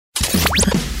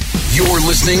You're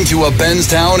listening to a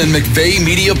Benstown and McVeigh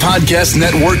Media Podcast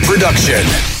Network production.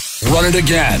 Run It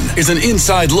Again is an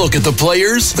inside look at the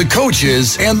players, the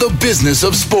coaches, and the business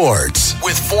of sports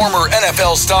with former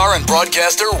NFL star and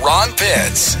broadcaster Ron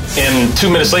Pitts. And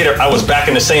 2 minutes later, I was back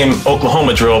in the same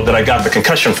Oklahoma drill that I got the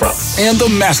concussion from. And the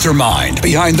mastermind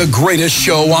behind the greatest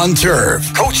show on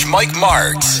turf, Coach Mike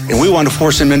Martz. And we want to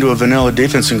force him into a vanilla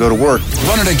defense and go to work.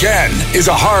 Run It Again is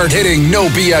a hard-hitting, no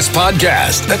BS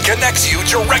podcast that connects you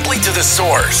directly to the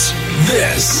source.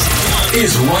 This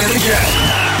is Run It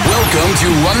Again. Welcome to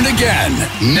Run It Again.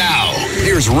 Now,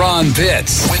 here's Ron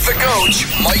Pitts with the coach,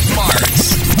 Mike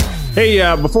Martz.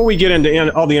 Hey, before we get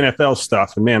into all the NFL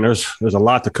stuff, and man, there's a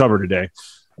lot to cover today.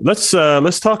 Let's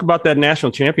talk about that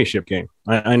national championship game.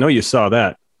 I know you saw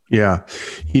that. Yeah,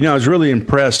 I was really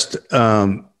impressed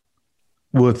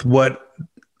with what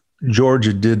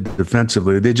Georgia did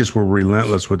defensively. They just were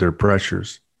relentless with their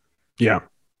pressures. Yeah,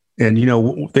 and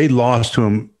they lost to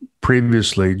them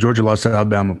previously. Georgia lost to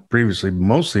Alabama previously,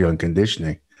 mostly on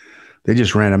conditioning. They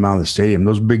just ran them out of the stadium.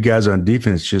 Those big guys on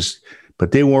defense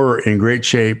but they were in great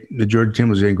shape. The Georgia team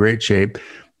was in great shape.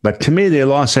 But to me, they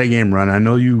lost that game, Ron. I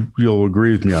know you'll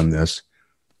agree with me on this.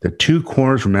 The two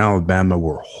corners from Alabama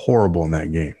were horrible in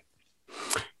that game.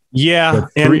 Yeah.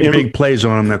 Three big plays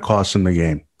on them that cost them the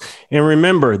game. And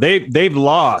remember, they've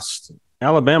lost.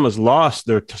 Alabama's lost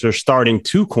their starting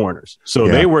two corners. So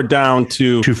they were down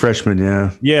to two freshmen,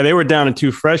 Yeah, they were down to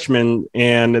two freshmen.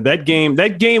 And that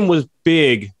game was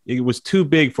big. It was too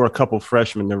big for a couple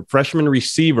freshmen. The freshman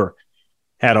receiver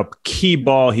had a key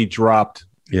ball he dropped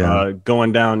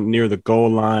going down near the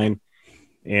goal line.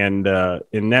 And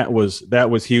that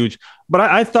was huge. But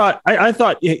I thought,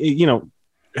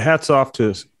 hats off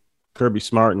to Kirby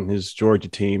Smart and his Georgia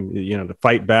team, to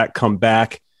fight back, come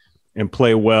back and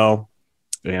play well.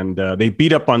 And they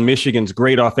beat up on Michigan's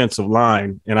great offensive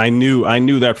line, and I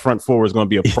knew that front four was going to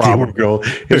be a problem.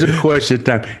 Here's a question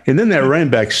time, and then that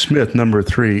running back Smith, number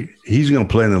 3, he's going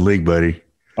to play in the league, buddy.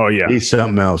 Oh yeah, he's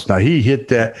something else. Now he hit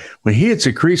that when he hits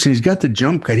a crease, and he's got the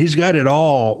jump cut. He's got it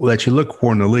all that you look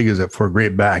for in the league. Is that for a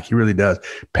great back? He really does.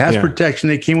 Pass protection.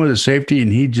 They came with a safety,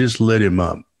 and he just lit him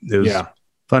up. It was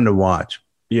fun to watch.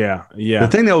 Yeah. The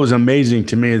thing that was amazing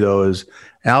to me though is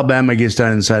Alabama gets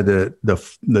down inside the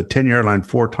 10-yard line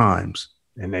 4 times.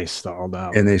 And they stalled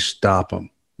out. And they stop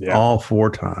them all 4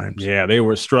 times. Yeah, they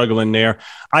were struggling there.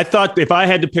 I thought if I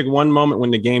had to pick one moment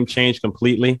when the game changed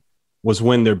completely was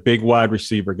when their big wide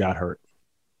receiver got hurt.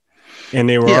 And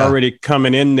they were already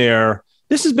coming in there.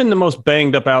 This has been the most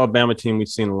banged up Alabama team we've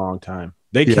seen in a long time.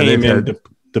 They came in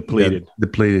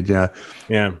depleted. Yeah.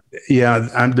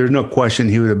 There's no question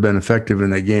he would have been effective in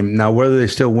that game. Now, whether they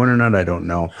still win or not, I don't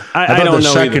know. I don't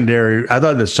know. I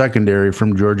thought the secondary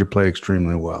from Georgia played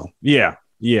extremely well. Yeah.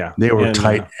 They were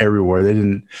tight everywhere.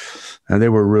 They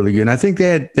were really good. And I think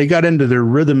they got into their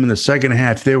rhythm in the second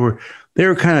half. They were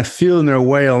kind of feeling their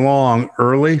way along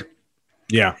early.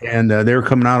 Yeah. And they were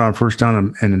coming out on first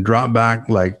down and drop back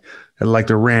like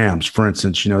the Rams, for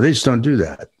instance. They just don't do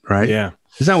that, right? Yeah.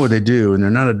 It's not what they do, and they're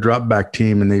not a drop back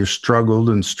team, and they struggled.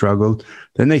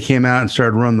 Then they came out and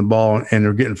started running the ball, and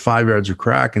they're getting 5 yards of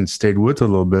crack and stayed with it a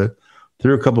little bit.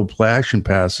 Threw a couple of play action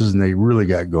passes, and they really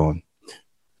got going.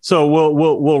 So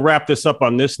we'll wrap this up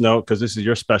on this note because this is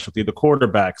your specialty, the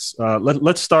quarterbacks.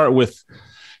 Let's start with,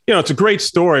 it's a great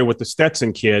story with the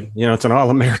Stetson kid. It's an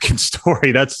All-American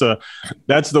story. That's the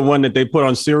one that they put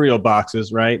on cereal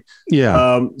boxes, right?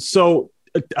 Yeah. So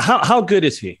how good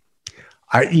is he?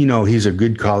 He's a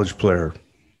good college player.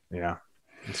 Yeah,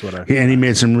 that's what and he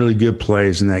made some really good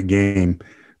plays in that game.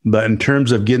 But in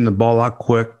terms of getting the ball out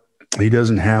quick, he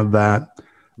doesn't have that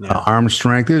arm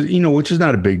strength, which is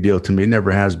not a big deal to me. It never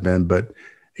has been, but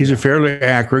he's a fairly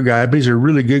accurate guy, but he's a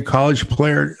really good college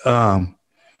player. I'd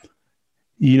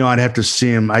have to see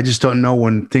him. I just don't know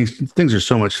when things are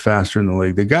so much faster in the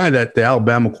league. The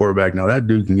Alabama quarterback, now that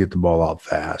dude can get the ball out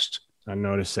fast. I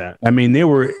noticed that. I mean, they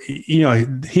were,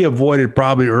 he avoided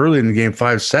probably early in the game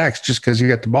 5 sacks just because he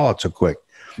got the ball out so quick.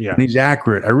 Yeah. And he's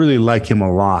accurate. I really like him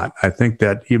a lot. I think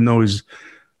that even though he's a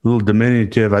little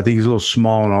diminutive, I think he's a little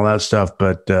small and all that stuff,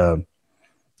 but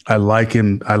I like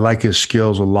him. I like his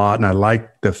skills a lot. And I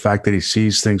like the fact that he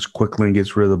sees things quickly and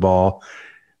gets rid of the ball.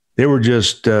 They were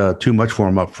just too much for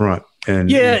him up front.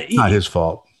 And it's not his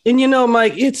fault. And,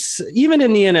 Mike, it's even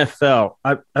in the NFL,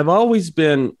 I've always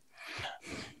been,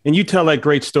 and you tell that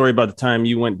great story about the time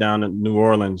you went down to New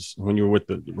Orleans when you were with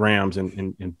the Rams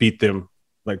and beat them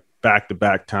like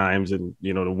back-to-back times and,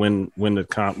 to win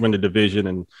the division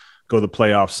and go to the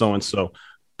playoffs, so-and-so.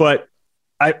 But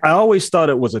I always thought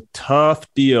it was a tough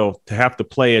deal to have to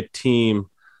play a team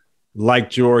like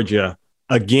Georgia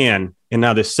again and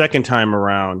now the second time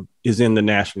around is in the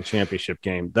national championship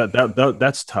game.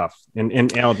 That's tough.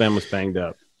 And Alabama's banged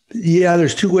up. Yeah,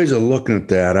 there's two ways of looking at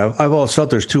that. I've always felt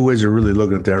there's two ways of really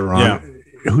looking at that, Ron.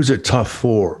 Yeah. Who's it tough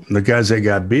for? The guys that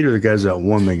got beat or the guys that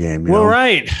won the game? Well,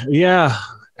 right. Yeah.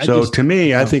 So to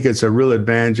me, I think it's a real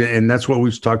advantage, and that's what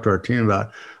we've talked to our team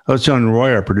about. I was telling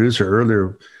Roy, our producer,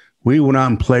 earlier, we went out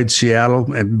and played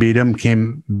Seattle and beat them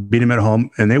at home,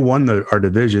 and they won our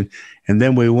division. And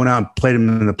then we went out and played them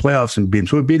in the playoffs and beat them.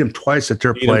 So we beat them twice at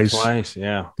their place. Twice,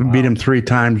 yeah. We beat them 3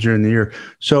 times during the year.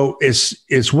 So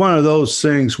it's one of those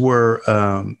things where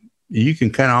you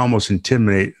can kind of almost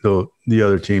intimidate the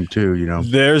other team too, you know.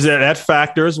 There's that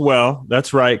factor as well.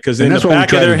 That's right. Because in the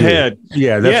back of their head.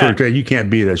 What you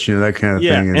can't beat us, you know, that kind of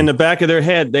thing. In the back of their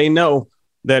head, they know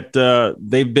that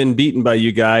they've been beaten by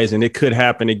you guys and it could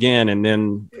happen again. And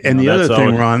then the other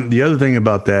thing, Ron, the other thing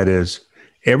about that is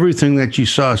everything that you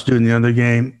saw us do in the other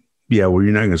game, you're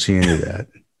not going to see any of that.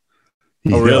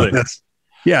 Really?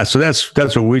 So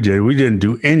that's what we did. We didn't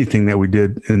do anything that we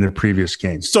did in the previous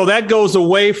games. So that goes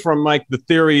away from like the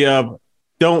theory of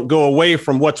don't go away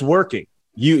from what's working.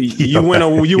 You went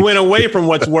away from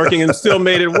what's working and still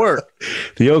made it work.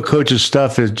 The old coach's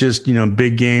stuff is just,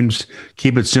 big games,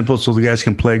 keep it simple so the guys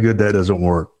can play good. That doesn't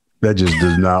work. That just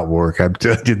does not work. I'm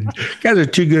telling you, guys are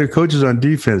too good coaches on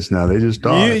defense now. They just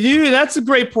are. That's a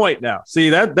great point now. See,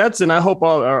 that's and I hope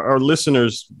all our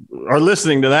listeners are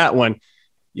listening to that one.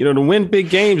 To win big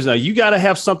games now, you got to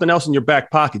have something else in your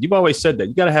back pocket. You've always said that.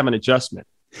 You got to have an adjustment.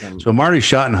 So Marty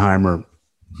Schottenheimer,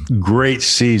 great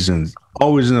seasons,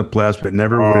 always in the playoffs, but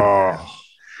never would.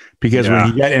 Because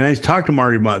when he got, and I talked to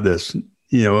Marty about this,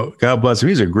 God bless him.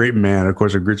 He's a great man. Of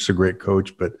course, just a great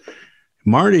coach. But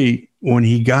Marty, when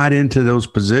he got into those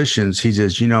positions, he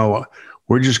says,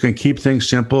 we're just going to keep things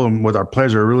simple. And with our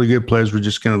players are really good players, we're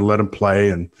just going to let them play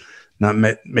and not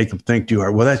make them think too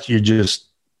hard. Well,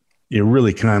 you're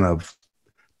really kind of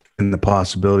in the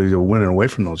possibility of winning away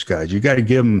from those guys. You got to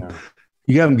give them,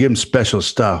 give them special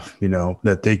stuff,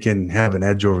 that they can have an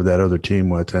edge over that other team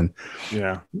with. And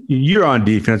you're on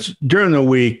defense during the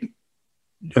week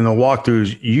in the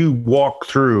walkthroughs. You walk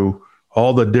through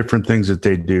all the different things that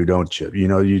they do, don't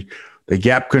you? The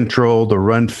gap control, the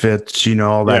run fits,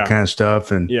 all that kind of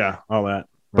stuff. And all that.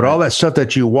 But all that stuff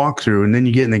that you walk through and then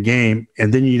you get in the game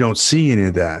and then you don't see any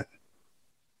of that.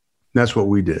 That's what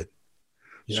we did.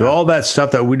 So all that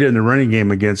stuff that we did in the running game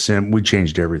against them, we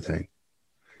changed everything.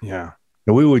 Yeah.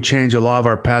 And we would change a lot of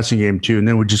our passing game too, and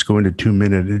then we'd just go into 2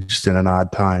 minutes just in an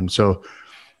odd time. So,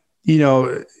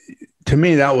 to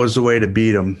me, that was the way to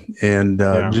beat them and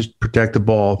just protect the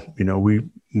ball.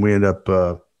 We end up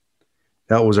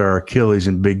that was our Achilles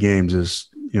in big games is,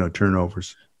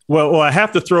 turnovers. Well, I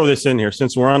have to throw this in here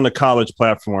since we're on the college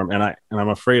platform, and I'm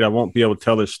afraid I won't be able to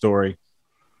tell this story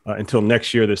until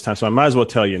next year this time. So I might as well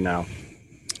tell you now.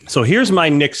 So here's my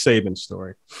Nick Saban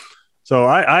story. So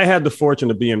I had the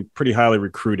fortune of being pretty highly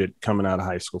recruited coming out of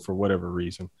high school for whatever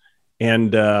reason.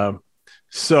 And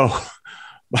so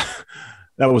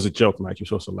that was a joke, Mike. You're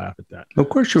supposed to laugh at that. Of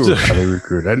course you were highly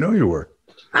recruited. I know you were.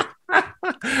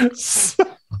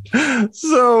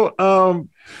 So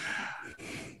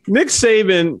Nick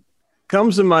Saban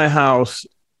comes to my house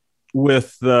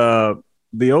with the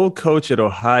old coach at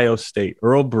Ohio State,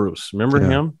 Earl Bruce. Remember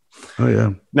him? Oh,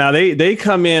 yeah. Now, they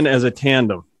come in as a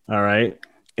tandem, all right?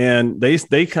 And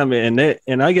they come in,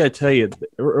 and I got to tell you,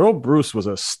 Earl Bruce was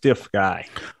a stiff guy.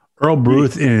 Earl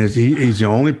Bruce, he's the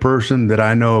only person that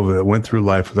I know of that went through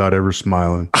life without ever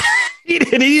smiling. He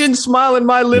didn't smile in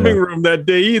my living room that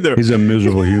day either. He's a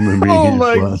miserable human being. Oh,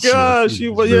 my gosh. He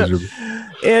was,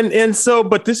 And so,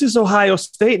 but this is Ohio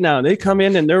State now. They come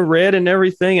in, and they're red and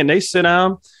everything, and they sit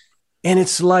down, and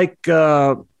it's like,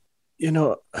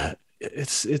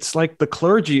 it's like the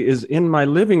clergy is in my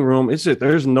living room.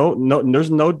 There's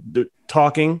no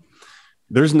talking.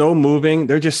 There's no moving.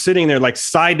 They're just sitting there like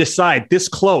side to side, this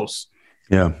close.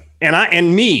 Yeah. And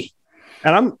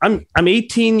I'm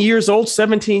 18 years old,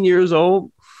 17 years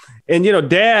old. And,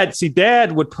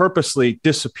 Dad would purposely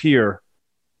disappear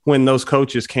when those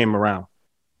coaches came around.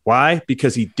 Why?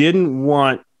 Because he didn't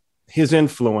want his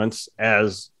influence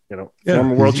as,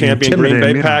 former world champion Green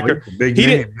Bay Packer. Big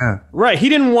name, Right. He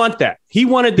didn't want that. He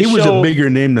wanted to show. He was a bigger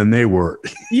name than they were.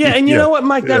 Yeah. And you know what,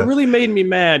 Mike, that really made me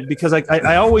mad because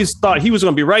I always thought he was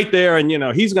going to be right there and,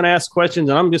 he's going to ask questions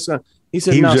and I'm just going to. He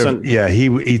said, "No, son." Yeah,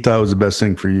 he thought it was the best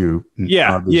thing for you.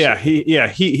 Yeah, obviously.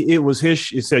 It was his.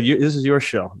 He said, "This is your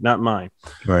show, not mine."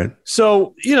 Right.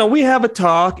 So we have a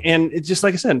talk, and it's just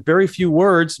like I said, very few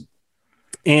words,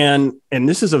 and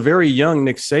this is a very young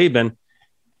Nick Saban,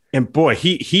 and boy,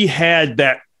 he had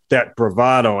that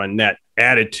bravado and that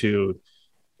attitude,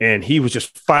 and he was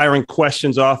just firing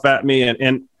questions off at me.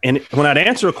 And when I'd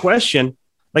answer a question,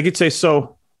 like he'd say,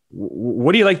 so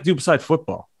what do you like to do besides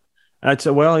football? And I'd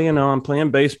say, well, I'm playing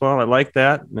baseball. I like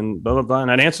that. And blah, blah, blah.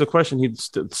 And I'd answer the question. He'd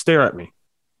stare at me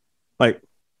like,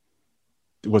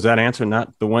 was that answer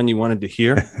not the one you wanted to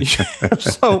hear?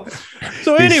 so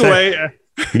anyway.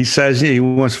 He says he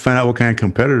wants to find out what kind of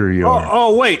competitor you are.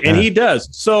 Oh, wait. And he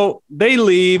does. So they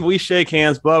leave. We shake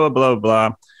hands, blah, blah, blah,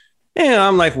 blah. And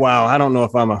I'm like, wow, I don't know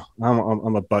if I'm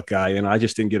a Buckeye. I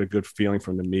just didn't get a good feeling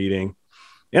from the meeting.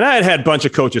 And I had a bunch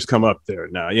of coaches come up there.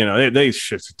 Now,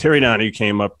 Terry Donahue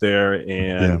came up there,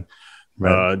 and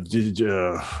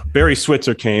Barry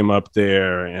Switzer came up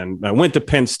there, and I went to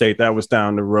Penn State. That was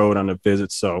down the road on a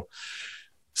visit. So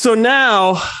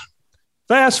now,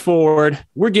 fast forward,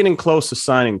 we're getting close to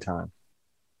signing time.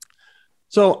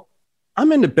 So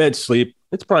I'm in the bed sleep.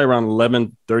 It's probably around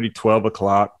 11:30, 12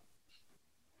 o'clock.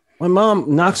 My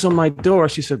mom knocks on my door.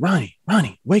 She said,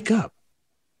 Ronnie, wake up.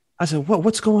 I said,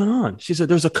 what's going on? She said,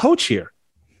 there's a coach here.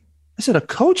 I said, a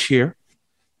coach here?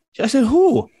 I said,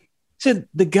 who? She said,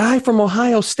 the guy from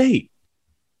Ohio State.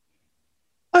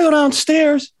 I go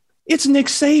downstairs. It's Nick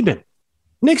Saban.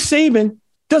 Nick Saban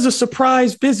does a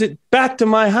surprise visit back to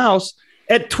my house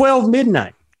at 12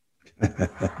 midnight.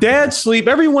 Dad's sleep.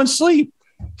 Everyone's sleep.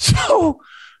 So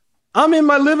I'm in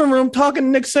my living room talking to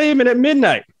Nick Saban at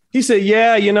midnight. He said,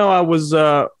 yeah, I was,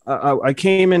 I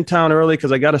came in town early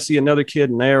because I got to see another kid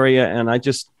in the area. And I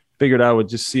just figured I would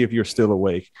just see if you're still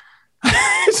awake.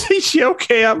 I said, yeah,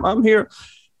 okay, I'm here.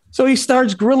 So he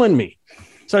starts grilling me.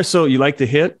 So you like to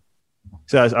hit?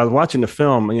 So I was watching the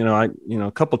film,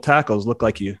 a couple tackles looked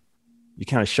like you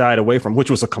kind of shied away from,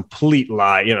 which was a complete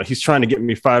lie. He's trying to get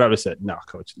me fired up. I said, no,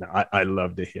 coach, no, I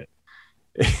love to hit.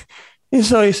 And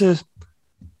so he says,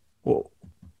 well,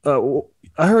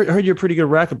 I heard you're a pretty good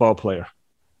racquetball player.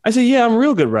 I said, yeah, I'm a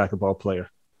real good racquetball player.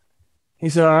 He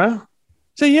said, all right. I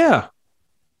said, yeah.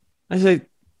 I said,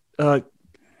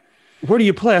 where do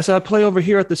you play? I said, I play over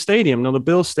here at the stadium. The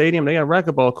Bills Stadium. They got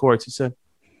racquetball courts. He said,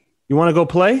 you want to go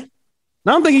play?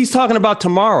 Now I'm thinking he's talking about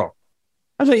tomorrow.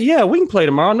 I said, yeah, we can play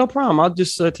tomorrow. No problem. I'll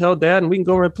just tell Dad and we can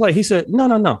go over and play. He said, no.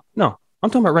 I'm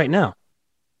talking about right now.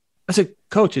 I said,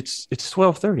 Coach, it's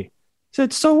 12:30. He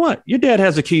said, so what? Your dad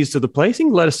has the keys to the place. He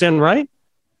can let us in, right?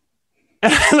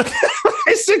 And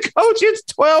I said, Coach, it's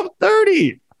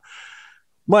 12:30.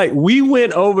 Mike, we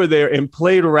went over there and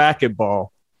played racquetball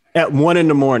at 1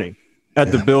 a.m.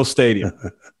 at the Bill Stadium.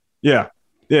 Yeah.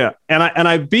 And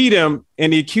I beat him,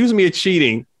 and he accused me of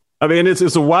cheating. I mean, it's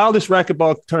the wildest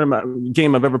racquetball tournament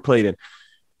game I've ever played in.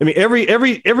 I mean,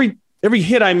 every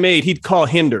hit I made, he'd call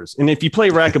hinders. And if you play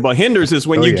racquetball, hinders is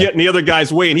when you get in the other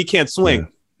guy's way and he can't swing. Yeah.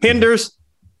 Hinders,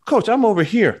 Coach, I'm over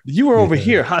here. You were over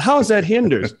here. How is that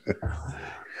hinders?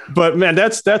 But man,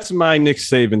 that's my Nick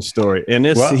Saban story. And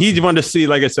he wanted to see,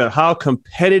 like I said, how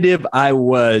competitive I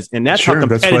was. And that's how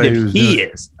competitive he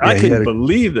is. I couldn't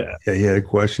believe that. Yeah, he had a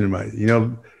question about,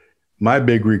 my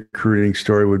big recruiting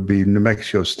story would be New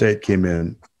Mexico State came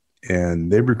in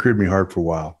and they recruited me hard for a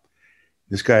while.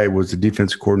 This guy was the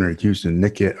defensive coordinator at Houston,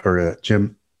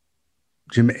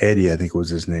 Jim Eddy, I think was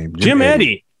his name. Jim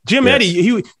Eddy.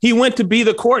 He went to be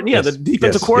the the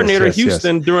defensive coordinator at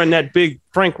Houston during that big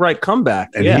Frank Reich comeback.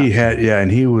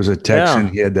 And he was a Texan.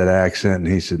 Yeah. He had that accent, and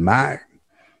he said, "Mike,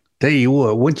 tell you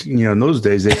what, in those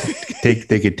days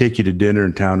they could take you to dinner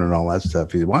in town and all that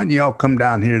stuff. He said, why don't you all come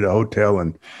down here to the hotel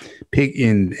and pick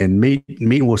in and meet?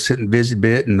 We'll sit and visit a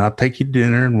bit, and I'll take you to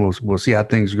dinner, and we'll see how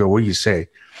things go. What do you say?"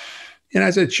 And I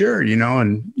said, "Sure,"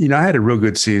 I had a real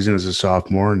good season as a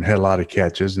sophomore and had a lot of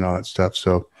catches and all that stuff.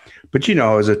 So. But,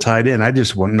 as a tight end, I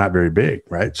just was not very big,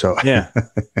 right? So, yeah.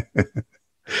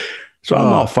 So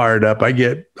I'm all fired up. I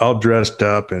get all dressed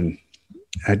up, and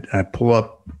I pull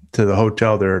up to the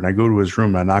hotel there, and I go to his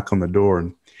room, and I knock on the door,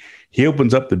 and he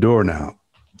opens up the door now.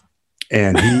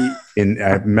 And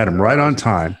I met him right on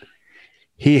time.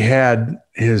 He had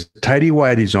his tighty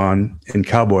whities on and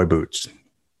cowboy boots.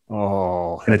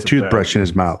 Oh, and a toothbrush in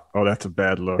his mouth. Oh, that's a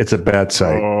bad look. It's a bad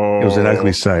sight. Oh. It was an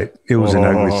ugly sight.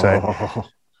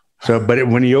 So, but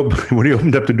when he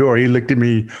opened up the door, he looked at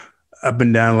me up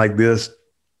and down like this.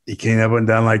 He came up and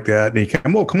down like that. And he came,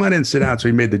 come on in and sit down. So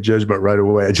he made the judgment right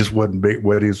away. I just wasn't big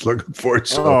what he was looking for.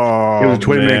 So it was a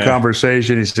 20-minute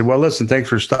conversation. He said, well, listen, thanks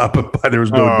for stopping by. There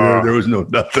was no beer. There was no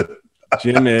nothing.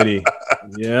 Jim Eddy.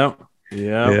 Yeah.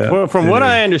 Well, from what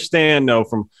I understand, though,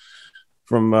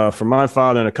 from my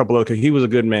father and a couple of, he was a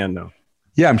good man, though.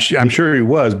 Yeah, I'm sure he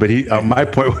was. But my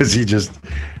point was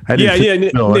I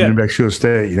didn't New Mexico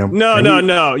State,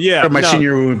 No. Yeah. My senior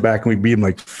year, we went back and we beat him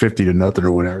like 50-0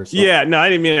 or whatever. So. Yeah, no, I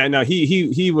didn't mean that. No,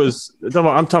 he was. I'm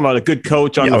talking about a good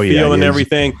coach on the field and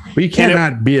everything. But you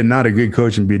cannot be not a good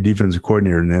coach and be a defensive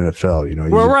coordinator in the NFL.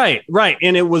 Well, right,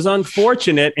 and it was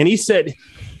unfortunate. And he said,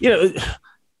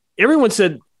 everyone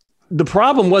said the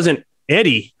problem wasn't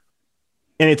Eddie,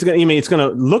 and it's going to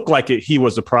look like he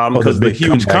was the problem because the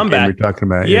huge comeback we're talking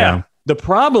about. Yeah, the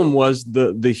problem was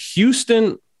the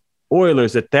Houston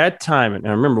Oilers at that time, and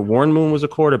I remember Warren Moon was a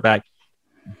quarterback,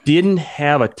 didn't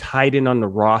have a tight end on the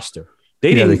roster.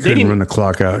 They couldn't run the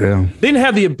clock out. Yeah, they didn't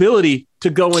have the ability to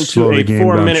go into a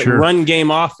 4-minute run game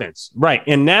offense. Right,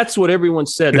 and that's what everyone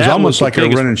said. It was almost like a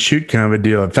run and shoot kind of a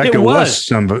deal. In fact, it was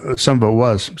some of it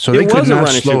was. So they could not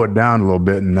slow it down a little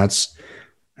bit, and that's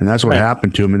what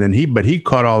happened to him. And then he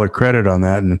caught all the credit on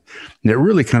that, and it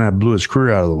really kind of blew his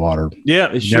career out of the water.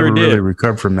 Yeah, it sure did. Never really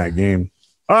recovered from that game.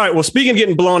 All right. Well, speaking of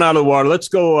getting blown out of the water, let's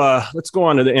go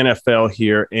on to the NFL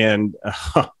here. And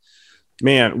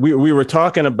man, we were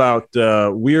talking about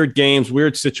weird games,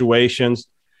 weird situations.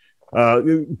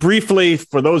 Briefly,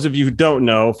 for those of you who don't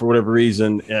know, for whatever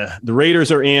reason, the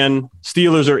Raiders are in,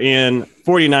 Steelers are in,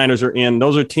 49ers are in.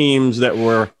 Those are teams that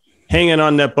were hanging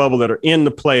on that bubble that are in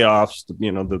the playoffs.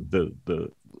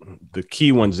 The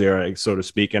key ones there, so to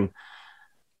speak. And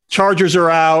Chargers are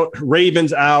out,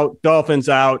 Ravens out, Dolphins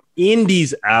out,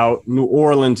 Indy's out, New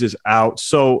Orleans is out.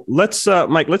 So let's,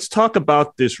 Mike, let's talk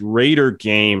about this Raider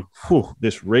game,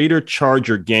 this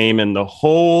Raider-Charger game, and the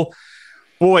whole,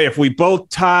 boy, if we both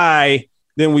tie,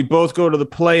 then we both go to the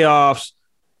playoffs.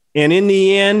 And in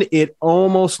the end, it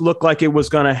almost looked like it was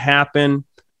going to happen,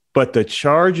 but the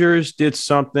Chargers did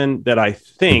something that I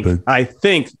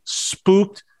think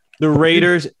spooked the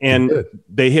Raiders, and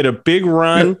they hit a big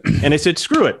run, and they said,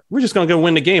 screw it. We're just going to go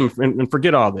win the game and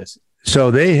forget all this. So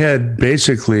they had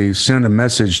basically sent a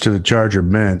message to the Charger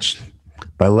bench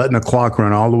by letting the clock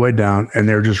run all the way down, and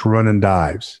they're just running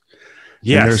dives.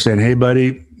 Yes. And they're saying, hey,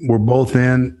 buddy, we're both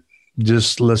in.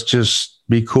 Let's just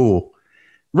be cool.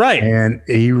 Right. And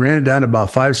he ran it down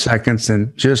about 5 seconds,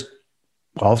 and just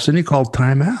all of a sudden he called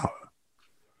timeout.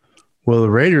 Well,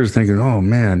 the Raiders thinking, oh,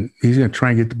 man, he's going to try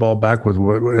and get the ball back with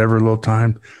whatever little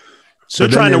time. So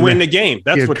they're trying to win the game.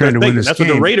 That's what they're thinking. That's what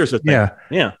the Raiders are thinking.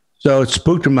 Yeah. So it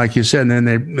spooked them, like you said, and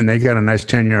then they got a nice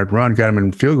 10-yard run, got him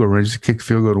in field goal range, kicked the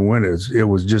field goal to win it. It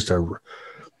was just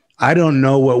I don't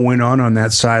know what went on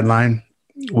that sideline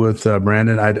with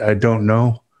Brandon. I don't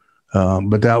know.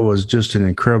 But that was just an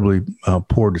incredibly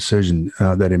poor decision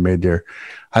that he made there.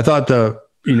 I thought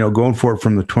going for it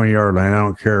from the 20-yard line, I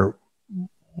don't care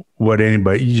what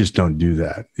anybody, you just don't do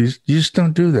that. You just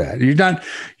don't do that.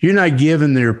 You're not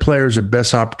giving your players the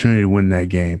best opportunity to win that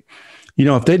game.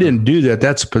 If they didn't do that,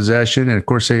 that's a possession. And of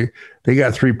course they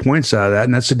got 3 points out of that.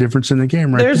 And that's the difference in the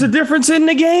game, right? There's a difference in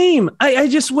the game. I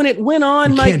just, when it went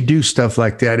on, you can't do stuff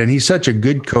like that. And he's such a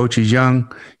good coach. He's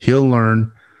young. He'll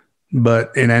learn.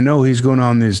 And I know he's going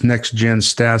on this next gen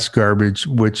stats garbage,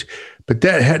 but the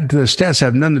stats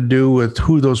have nothing to do with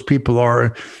who those people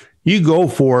are. You go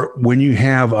for it when you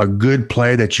have a good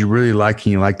play that you really like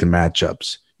and you like the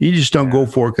matchups. You just don't go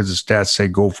for it because the stats say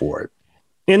go for it.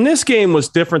 And this game was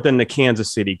different than the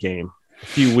Kansas City game a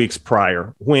few weeks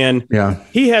prior when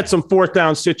he had some fourth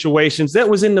down situations that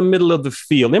was in the middle of the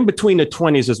field, in between the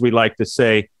 20s, as we like to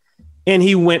say, and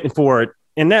he went for it.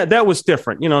 And that was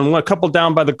different. And a couple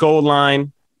down by the goal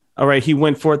line, all right, he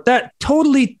went for it. That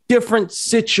totally different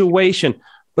situation.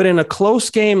 But in a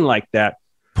close game like that,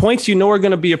 points are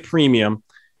going to be a premium.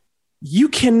 You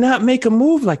cannot make a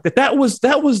move like that. That was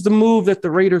the move that the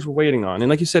Raiders were waiting on. And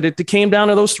like you said, it came down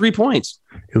to those 3 points.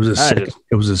 It was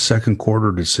a second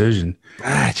quarter decision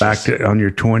back on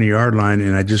your 20-yard line,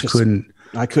 and I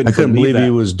couldn't believe he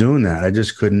was doing that. I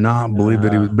just could not believe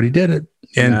that he was, but he did it.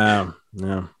 And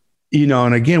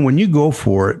and again, when you go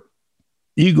for it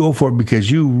because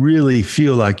you really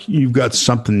feel like you've got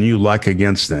something you like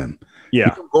against them. Yeah.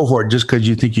 You don't go for it just because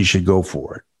you think you should go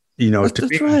for it.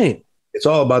 That's right. It's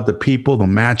all about the people, the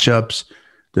matchups,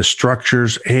 the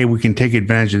structures. Hey, we can take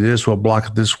advantage of this. We'll block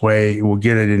it this way. We'll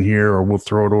get it in here, or we'll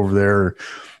throw it over there. Or,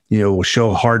 we'll show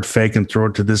a hard fake and throw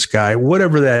it to this guy.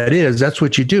 Whatever that is, that's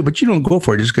what you do. But you don't go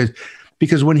for it just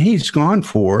because when he's gone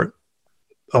for it,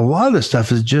 a lot of the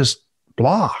stuff is just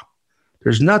blah.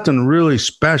 There's nothing really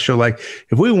special. Like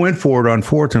if we went for it on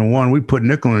 4th and 1, we put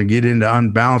nickel and get into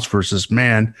unbalanced versus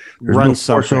man. Run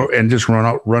force and just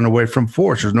run away from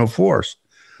force. There's no force.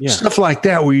 Yeah. Stuff like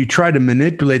that where you try to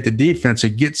manipulate the defense.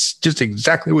 It gets just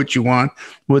exactly what you want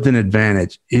with an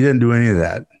advantage. He didn't do any of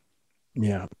that.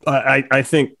 Yeah. I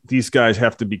think these guys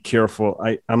have to be careful.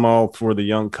 I'm all for the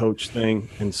young coach thing,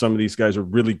 and some of these guys are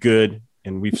really good.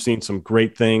 and we've seen some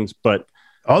great things. But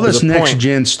all this next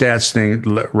gen stats thing,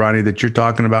 Ronnie, that you're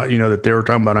talking about, that they were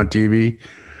talking about on TV.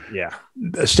 Yeah,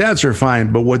 the stats are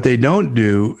fine, but what they don't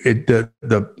do,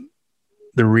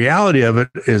 the reality of it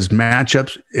is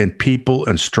matchups and people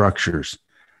and structures.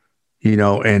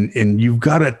 And you've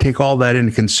got to take all that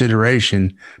into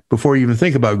consideration before you even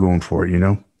think about going for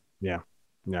it, Yeah.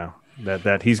 No,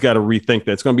 that he's got to rethink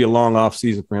that. It's going to be a long off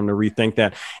season for him to rethink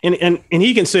that. And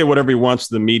he can say whatever he wants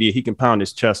to the media. He can pound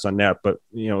his chest on that. But,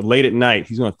 late at night,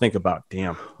 he's going to think about,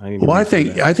 damn. I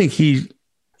think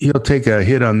he'll take a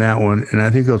hit on that one, and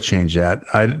I think he'll change that.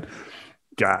 I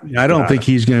don't think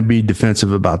he's going to be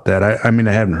defensive about that. I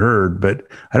haven't heard, but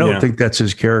I don't think that's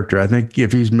his character. I think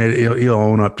if he's made it, he'll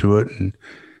own up to it and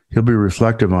he'll be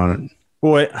reflective on it.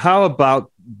 Boy, how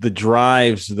about the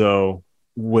drives though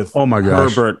with gosh.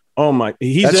 Herbert?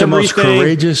 He's that's everything.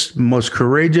 the most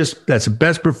courageous. That's the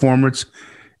best performance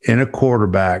in a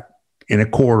quarterback in a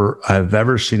quarter I've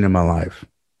ever seen in my life.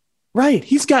 Right.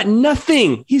 He's got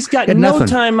nothing. He's got no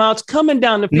timeouts coming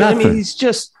down the field. Nothing. He's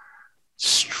just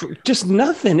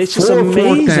nothing. It's just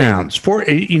amazing. 4 downs. 4th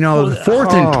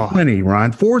and 20,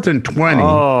 Ron. 4th and 20.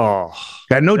 Oh,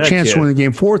 got no chance to win the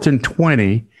game. 4th and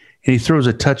 20, and he throws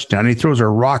a touchdown. He throws a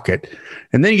rocket,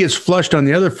 and then he gets flushed on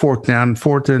the other 4th down,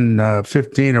 4th and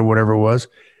 15 or whatever it was,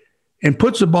 and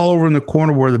puts the ball over in the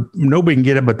corner where nobody can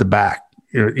get it but the back.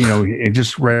 And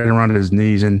just right around his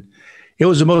knees, and it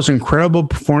was the most incredible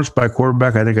performance by a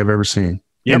quarterback I think I've ever seen.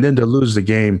 Yep. And then to lose the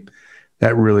game.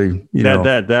 That really,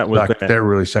 that was sucked. That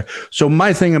really sucked. So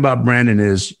my thing about Brandon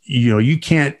is, you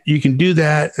can do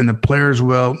that, and the players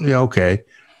will, okay,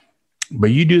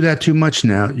 but you do that too much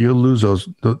now, you'll lose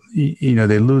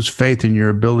they lose faith in your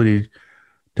ability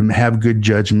to have good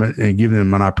judgment and give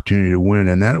them an opportunity to win,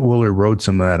 and that will erode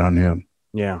some of that on him.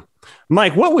 Yeah,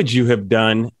 Mike, what would you have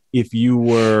done if you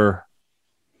were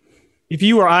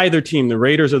either team, the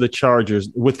Raiders or the Chargers,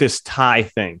 with this tie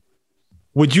thing?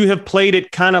 Would you have played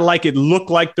it kind of like it looked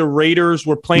like the Raiders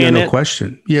were playing no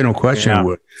question. Yeah, no question. I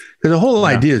would. Because the whole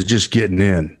idea is just getting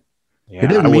in. Yeah, it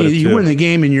doesn't mean you win the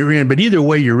game and you're in, but either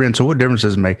way you're in. So what difference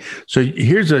does it make? So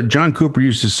here's John Cooper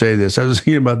used to say this. I was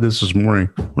thinking about this morning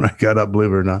when I got up,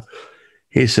 believe it or not.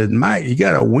 He said, Mike, you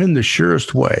got to win the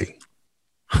surest way.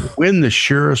 Win the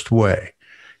surest way.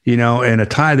 And a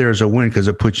tie there is a win because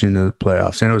it puts you into the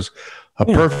playoffs. And it was a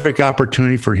perfect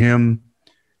opportunity for him.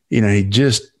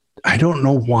 I don't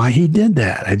know why he did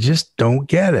that. I just don't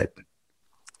get it.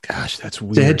 Gosh, that's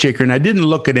weird. It's a head shaker. And I didn't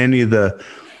look at any of the,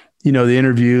 the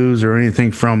interviews or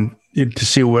anything from to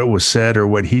see what was said or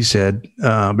what he said.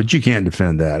 But you can't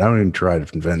defend that. I don't even try to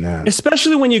defend that.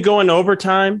 Especially when you go into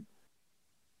overtime.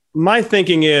 My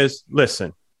thinking is,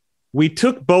 listen, we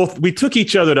took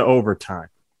each other to overtime.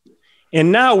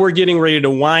 And now we're getting ready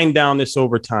to wind down this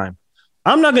overtime.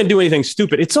 I'm not going to do anything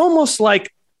stupid. It's almost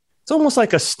like a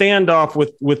standoff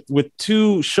with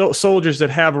two soldiers that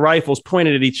have rifles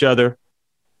pointed at each other,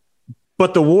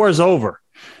 but the war's over.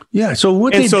 Yeah. So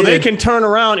they can turn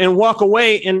around and walk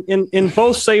away and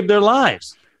both save their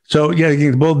lives. So yeah,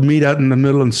 you can both meet out in the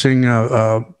middle and sing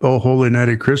 "Oh Holy Night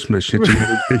at Christmas." So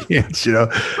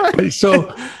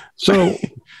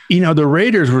the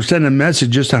Raiders were sending a message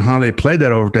just on how they played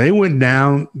that overtime. They went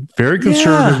down very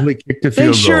conservatively, kicked the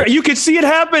field goal. You could see it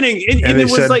happening, and it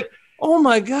was like, oh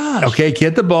my gosh. Okay,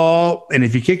 get the ball, and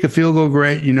if you kick a field goal,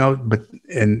 great,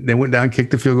 and they went down,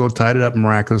 kicked the field goal, tied it up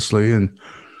miraculously, and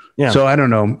so I don't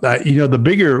know. One of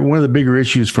the bigger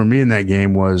issues for me in that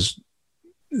game was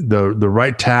the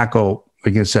right tackle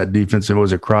against that defensive.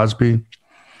 Was it Crosby?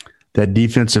 That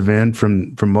defensive end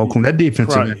from Oakland. That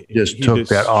defensive end just took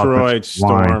that offensive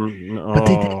line, but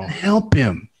they didn't help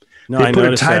him. No, they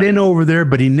put a tight end over there,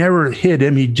 but he never hit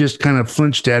him. He just kind of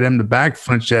flinched at him. The back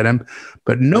flinched at him,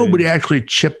 but nobody actually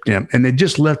chipped him. And they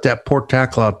just left that poor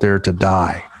tackle out there to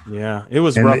die. Yeah, it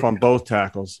was rough on both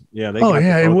tackles. Yeah.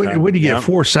 What did he get?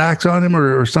 4 sacks on him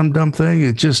or some dumb thing?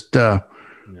 It just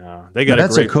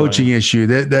that's a coaching issue.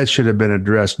 That should have been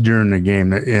addressed during the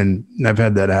game. And I've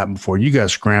had that happen before. You got to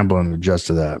scramble and adjust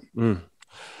to that.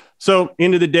 So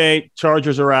end of the day,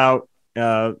 Chargers are out.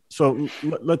 So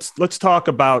let's talk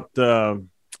about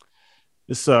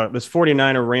this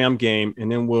 49er Ram game,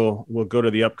 and then we'll go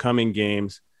to the upcoming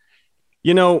games.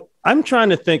 I'm trying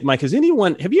to think, Mike, have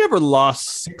you ever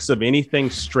lost 6 of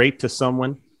anything straight to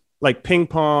someone, like ping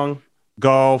pong,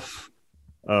 golf,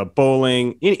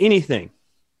 bowling, anything?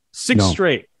 6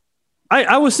 straight.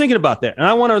 I was thinking about that, and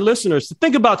I want our listeners to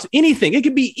think about anything. It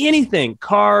could be anything,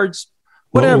 cards,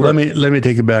 whatever. Well, let me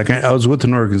take it back. I was with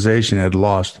an organization that had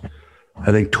lost,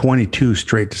 I think, 22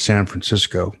 straight to San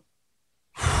Francisco.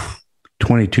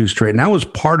 22 straight. And I was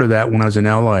part of that when I was in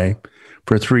LA.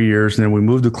 for 3 years. And then we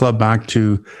moved the club back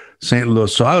to St.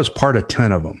 Louis. So I was part of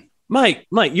 10 of them. Mike,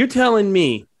 you're telling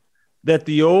me that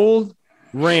the old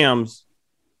Rams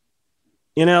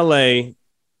in LA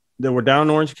that were down in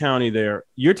Orange County there,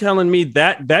 you're telling me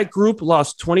that group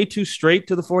lost 22 straight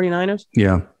to the 49ers?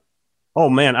 Yeah. Oh,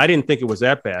 man, I didn't think it was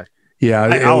that bad.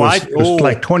 Yeah, it was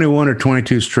like 21 or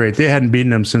 22 straight. They hadn't beaten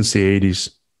them since the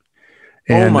 80s.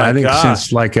 And I think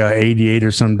since like 88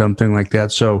 or some dumb thing like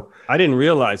that. So I didn't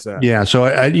realize that. Yeah. So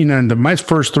in my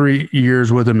first 3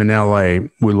 years with them in LA,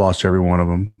 we lost every one of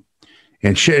them.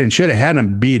 And should have had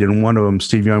them beat. And one of them,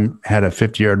 Steve Young, had a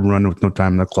 50-yard run with no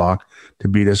time on the clock to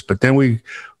beat us. But then we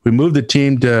moved the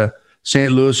team to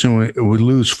St. Louis, and we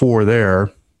lose 4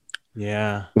 there.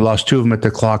 Yeah. We lost 2 of them at the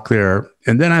clock there.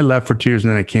 And then I left for 2 years,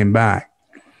 and then I came back.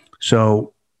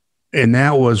 So, and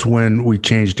that was when we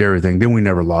changed everything. Then we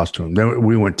never lost to them. Then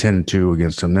we went 10-2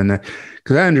 against them. Then,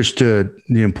 because I understood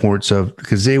the importance of,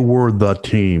 because they were the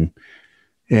team.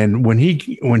 And when he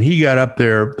got up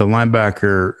there, the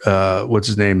linebacker, what's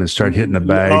his name, and started hitting the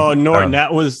bag. Oh, Norton.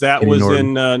 That was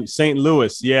in St.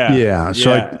 Louis. Yeah. Yeah.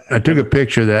 So I took a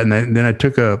picture of that, and then I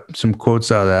took some quotes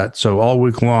out of that. So all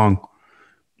week long,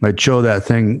 I'd show that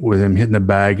thing with him hitting the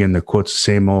bag and the quotes,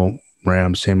 same old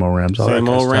Rams, same old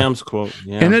Rams quote.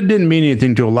 Yeah. And it didn't mean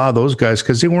anything to a lot of those guys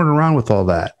because they weren't around with all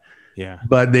that. Yeah.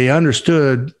 But they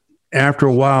understood after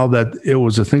a while that it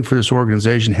was a thing for this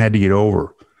organization had to get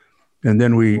over. And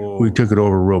then we took it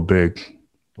over real big.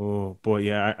 Oh, boy.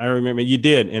 Yeah, I remember you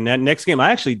did. And that next game,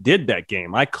 I actually did that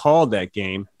game. I called that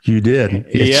game. You did.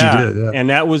 Yes, you did. Yeah. And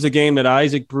that was a game that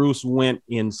Isaac Bruce went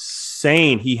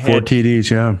insane. He had 4 TDs,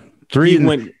 yeah.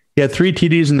 He had 3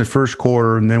 TDs in the first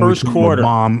quarter, and then we took a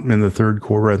bomb in the third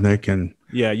quarter, I think. And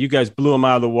yeah, you guys blew him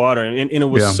out of the water. And it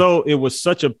was it was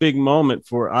such a big moment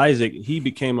for Isaac. He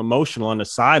became emotional on the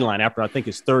sideline after, I think,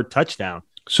 his 3rd touchdown.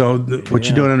 So what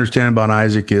you don't understand about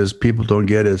Isaac is people don't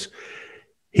get is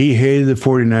he hated the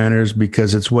 49ers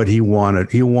because it's what he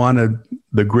wanted. He wanted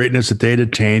the greatness that they'd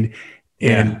attained,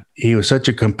 and he was such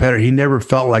a competitor. He never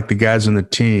felt like the guys on the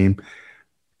team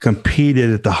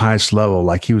competed at the highest level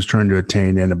like he was trying to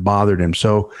attain, and it bothered him.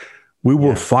 So we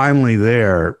were finally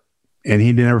there, and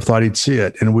he never thought he'd see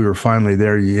it. And we were finally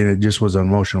there, and it just was an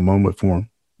emotional moment for him.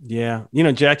 Yeah.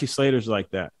 Jackie Slater's like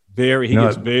that. He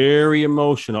gets very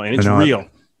emotional, and it's real.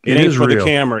 It ain't for the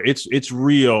camera. It's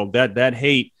real. That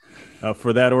hate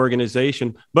for that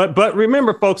organization. But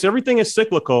remember, folks, everything is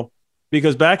cyclical,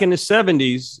 because back in the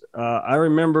 70s, I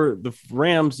remember the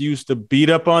Rams used to beat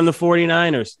up on the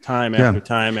 49ers time after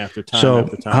time after time. So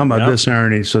after time. How about this,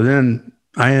 Ernie? So then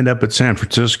I end up at San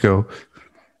Francisco.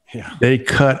 Yeah. They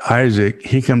cut Isaac.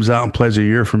 He comes out and plays a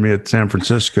year for me at San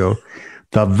Francisco.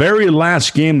 The very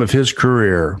last game of his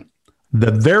career,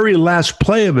 the very last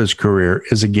play of his career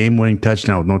is a game-winning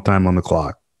touchdown with no time on the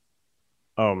clock.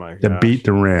 Oh, my God. To beat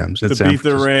the Rams. To beat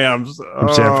the Rams.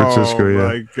 From San Francisco, yeah.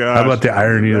 My gosh. How about the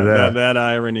irony of that? That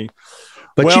irony.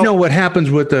 But what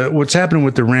happens with what's happening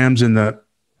with the Rams and I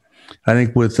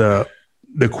think with the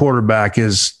quarterback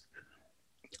is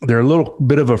they're a little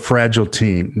bit of a fragile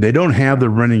team. They don't have the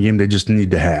running game they just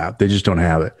need to have. They just don't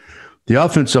have it. The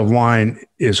offensive line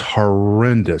is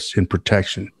horrendous in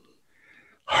protection.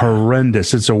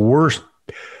 Horrendous. It's the worst.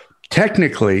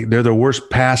 Technically, they're the worst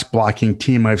pass blocking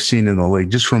team I've seen in the league,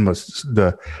 just from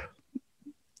the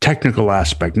technical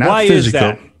aspect, not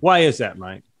physical. Why is that,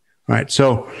 Mike? All right.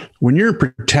 So when you're in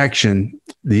protection,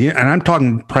 and I'm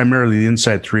talking primarily the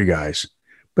inside 3 guys,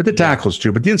 but the tackles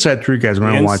too, but the inside 3 guys, when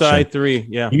I'm watching. Inside 3,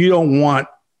 yeah. You don't want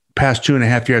past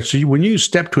 2.5 yards. So when you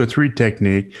step to a 3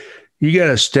 technique, you got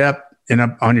to step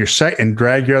on your side and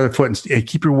drag your other foot and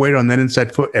keep your weight on that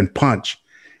inside foot and punch.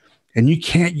 And you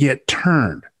can't get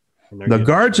turned. The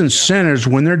guards and centers,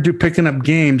 when they're picking up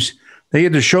games, they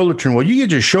get the shoulder turn. Well, you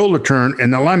get your shoulder turn,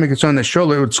 and the lineman gets on the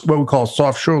shoulder. It's what we call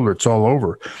soft shoulder. It's all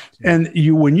over. And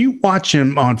when you watch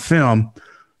him on film,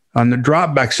 on the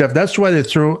drop back stuff, that's why they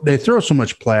throw so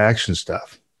much play action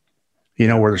stuff.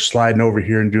 Where they're sliding over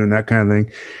here and doing that kind of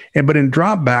thing. But in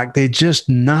drop back, they just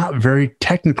not very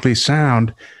technically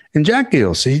sound. And Jackie,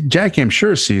 I'm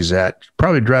sure, sees that.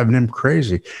 Probably driving him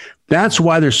crazy. That's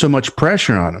why there's so much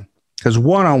pressure on him. Because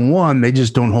one-on-one, they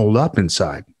just don't hold up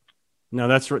inside. No,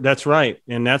 that's right.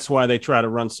 And that's why they try to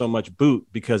run so much boot,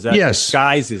 because that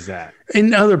disguises that.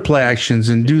 And other play actions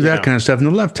and do that kind of stuff. And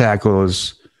the left tackle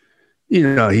is,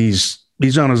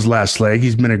 he's on his last leg.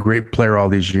 He's been a great player all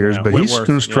these years, but he's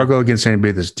going to struggle against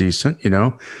anybody that's decent,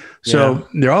 So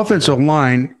their offensive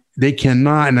line, they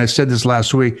cannot, and I said this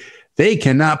last week, they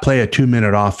cannot play a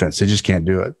 2-minute offense. They just can't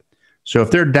do it. So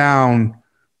if they're down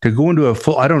to go into a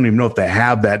full, I don't even know if they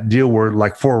have that deal where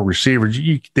like 4 receivers,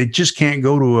 they just can't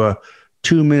go to a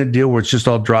 2-minute deal where it's just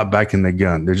all dropped back in the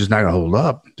gun. They're just not going to hold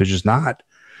up. They're just not.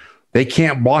 They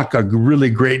can't block a really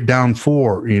great down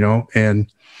 4,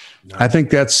 and I think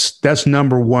that's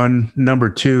number one. Number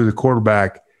two, the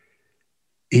quarterback,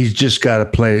 he's just got to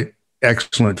play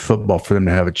excellent football for them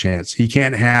to have a chance. He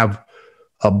can't have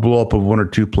a blow up of 1 or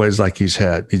 2 plays like he's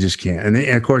had. He just can't. And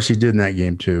of course, he did in that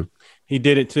game too. He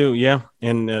did it too, yeah.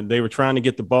 And they were trying to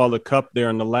get the ball to Kupp there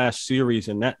in the last series,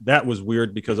 and that was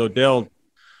weird because Odell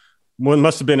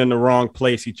must have been in the wrong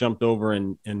place. He jumped over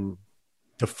and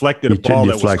deflected a ball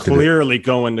that was clearly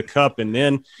going to Kupp, and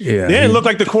then it looked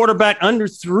like the quarterback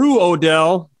underthrew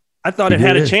Odell. I thought it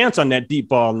had a chance on that deep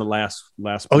ball in the last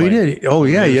play. Oh, he did. Oh,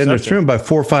 yeah. He underthrew him by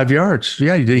 4 or 5 yards.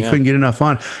 Yeah, he did. He couldn't get enough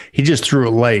on. He just threw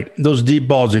it late. Those deep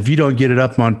balls, if you don't get it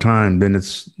up on time, then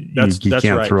you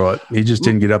can't throw it. He just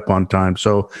didn't get up on time.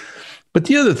 So, but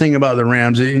the other thing about the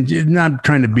Rams, not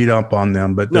trying to beat up on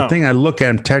them, but the thing I look at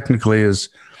them technically is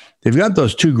they've got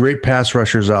those 2 great pass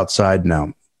rushers outside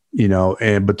now,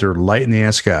 but they're light in the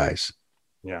ass guys.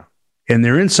 Yeah. And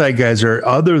their inside guys are,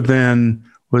 other than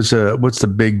what's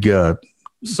the big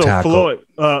tackle? Floyd.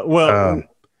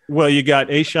 Well, you got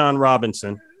Ashawn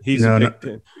Robinson. He's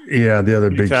the other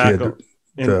big tackle.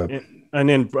 Kid. And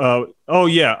then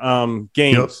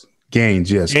Gaines.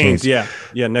 Gaines, yes. Gaines, yeah.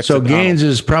 Next so Gaines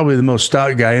is probably the most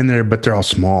stout guy in there, but they're all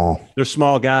small. They're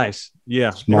small guys.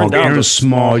 Yeah, small. Aaron's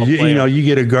small. You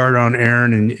get a guard on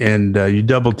Aaron and you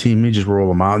double team me, just roll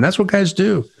them out, and that's what guys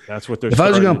do. That's what they're. If I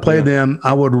was going to play them,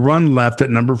 I would run left at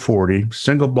number 40,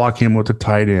 single block him with the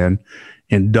tight end,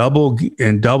 and double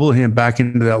him back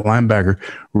into that linebacker.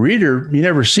 Reader, you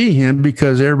never see him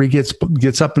because everybody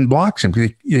gets up and blocks him.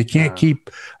 They can't keep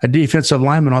a defensive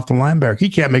lineman off the linebacker. He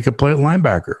can't make a play at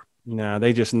linebacker. No,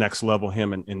 they just next level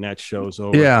him, and that show's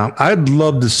over. Yeah, I'd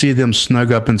love to see them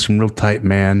snug up in some real tight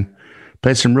man.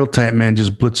 Play some real tight man,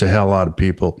 just blitz the hell out of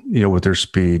people, with their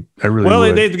speed. I really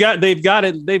would. They've got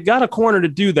it. They've got a corner to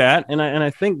do that, and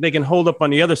I think they can hold up on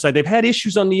the other side. They've had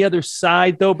issues on the other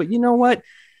side though, but you know what?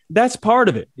 That's part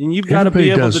of it, and you've got to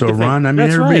be able to defend. Ron. I mean,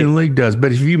 everybody in the league does.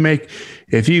 But if you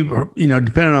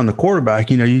depending on the quarterback,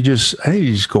 I think you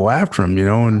just go after him,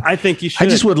 And I think you should. I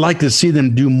just would like to see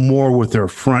them do more with their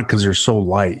front because they're so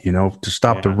light, to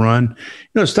stop the run.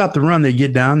 Stop the run. They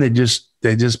get down. They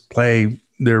just play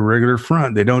their regular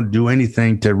front. They don't do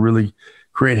anything to really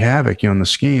create havoc, in the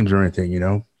schemes or anything,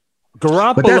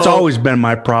 Garoppolo, but that's always been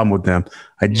my problem with them.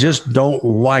 I just don't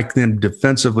like them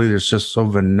defensively. They're just so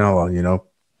vanilla,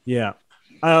 Yeah.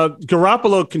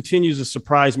 Garoppolo continues to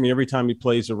surprise me every time he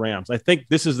plays the Rams. I think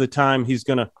this is the time he's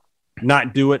going to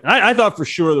not do it. I thought for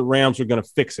sure the Rams were going to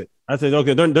fix it. I said,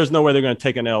 okay, there's no way they're going to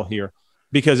take an L here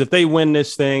because if they win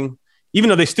this thing,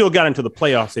 even though they still got into the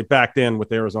playoffs, they backed in with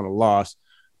the Arizona loss.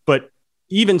 But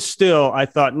even still, I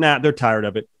thought, they're tired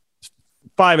of it.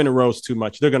 5 in a row is too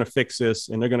much. They're going to fix this,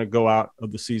 and they're going to go out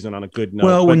of the season on a good note.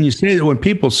 Well, when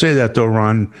people say that, though,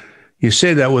 Ron, you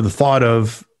say that with the thought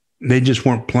of they just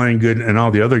weren't playing good in all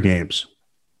the other games.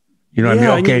 You know what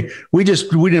I mean? Okay, we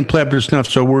didn't play up to snuff,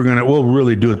 so we'll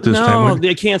really do it this time. No,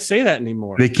 they can't say that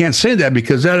anymore. They can't say that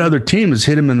because that other team has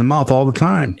hit him in the mouth all the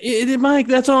time. Mike,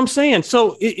 that's all I'm saying.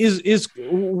 So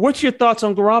what's your thoughts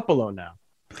on Garoppolo now?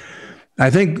 I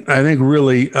think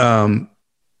really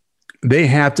they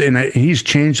have to, and he's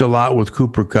changed a lot with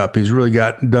Cooper Kupp. He's really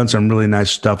done some really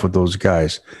nice stuff with those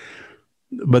guys.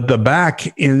 But the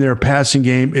back in their passing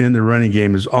game and in their running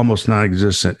game is almost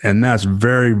non-existent, and that's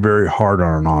very, very hard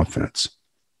on an offense.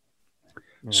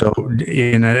 Yeah. So,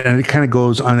 and it kind of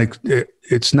goes on.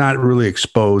 It's not really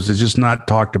exposed. It's just not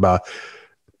talked about.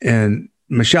 And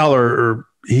Michelle,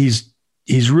 he's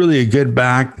really a good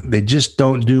back. They just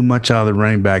don't do much out of the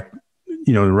running back.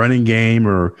 The running game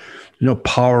or,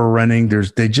 power running.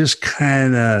 They just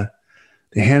kind of,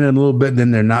 they hand it a little bit, then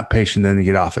they're not patient, then they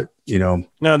get off it, No,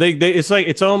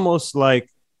 it's almost like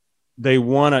they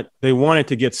want it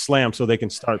to get slammed so they can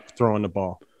start throwing the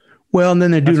ball. Well, and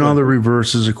then they're doing all the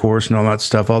reverses, of course, and all that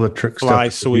stuff, all the trick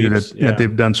stuff sweeps, that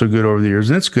they've done so good over the years,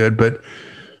 and it's good. But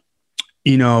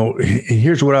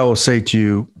here's what I will say to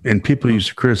you, and people used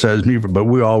to criticize me but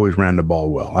we always ran the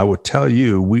ball well. I would tell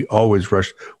you, we always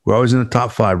rushed. We're always in the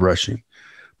top 5 rushing.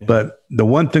 Yeah. But the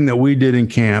one thing that we did in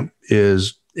camp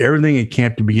is everything in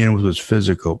camp to begin with was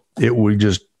physical. We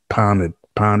just pounded.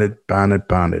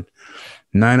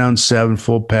 9-on-7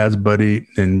 full pads, buddy.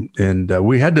 And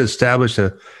we had to establish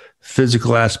a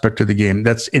physical aspect of the game.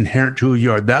 That's inherent to who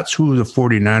you are. That's who the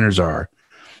 49ers are.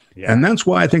 Yeah. And that's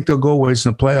why I think they'll go ways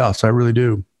in the playoffs. I really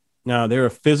do. No, they're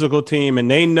a physical team, and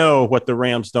they know what the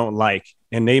Rams don't like,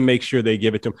 and they make sure they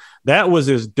give it to them. That was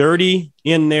as dirty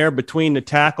in there between the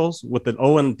tackles with the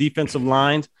Owen defensive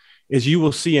lines as you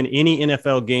will see in any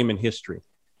NFL game in history.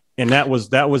 And that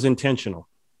was intentional.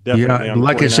 Definitely. Yeah,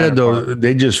 like I said, though,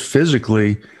 they just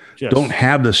physically don't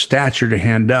have the stature to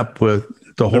hand up to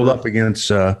hold up against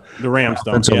the Rams.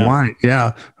 Offensive line.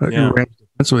 Yeah.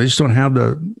 So they just don't have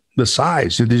the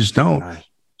size. They just don't. Right.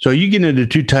 So you get into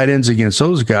 2 tight ends against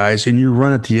those guys, and you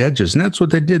run at the edges, and that's what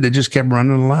they did. They just kept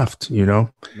running to the left,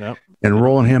 and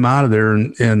rolling him out of there,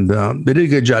 and they did a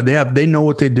good job. They know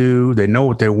what they do. They know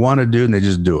what they want to do, and they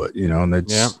just do it, and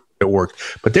it worked.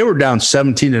 But they were down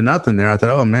 17-0 there. I thought,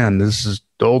 oh man, the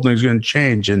whole thing's going to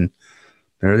change, and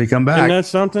there they come back. Isn't that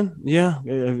something? Yeah.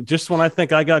 Just when I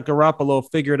think I got Garoppolo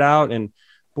figured out, and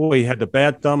boy, he had the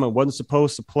bad thumb and wasn't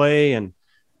supposed to play, and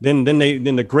then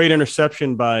the great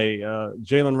interception by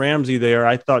Jalen Ramsey there,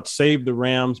 I thought saved the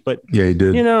Rams. But yeah, he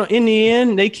did. In the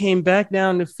end, they came back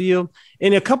down the field.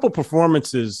 In a couple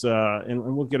performances,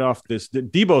 and we'll get off this.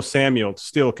 Deebo Samuel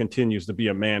still continues to be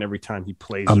a man every time he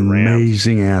plays the Rams.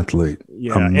 Amazing athlete.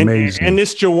 Yeah, amazing. And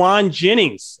this Jawan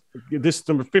Jennings, this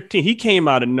number 15, he came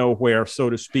out of nowhere, so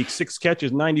to speak. 6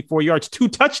 catches, 94 yards, 2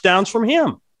 touchdowns from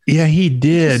him. Yeah, he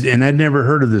did. And I'd never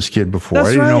heard of this kid before.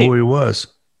 I didn't know who he was.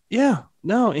 Yeah.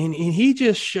 No, and he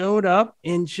just showed up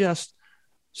and just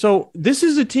 – so this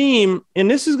is a team,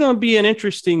 and this is going to be an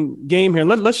interesting game here.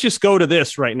 Let's just go to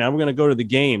this right now. We're going to go to the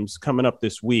games coming up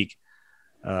this week.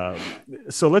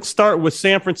 So let's start with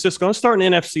San Francisco. Let's start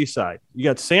on the NFC side. You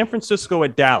got San Francisco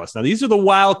at Dallas. Now, these are the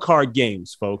wild card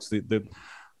games, folks.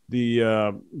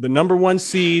 The number 1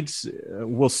 seeds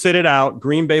will sit it out.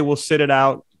 Green Bay will sit it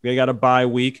out. They got a bye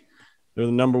week. They're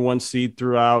the number 1 seed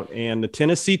throughout, and the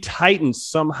Tennessee Titans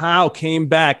somehow came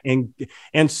back and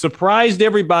surprised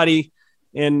everybody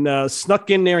and snuck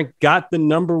in there and got the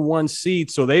number 1 seed,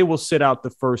 so they will sit out the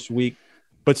first week.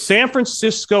 But San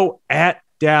Francisco at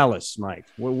Dallas, Mike,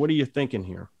 what are you thinking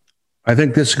here? I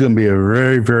think this is going to be a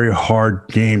very, very hard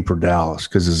game for Dallas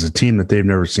because it's a team that they've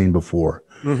never seen before.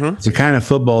 Mm-hmm. It's the kind of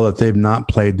football that they've not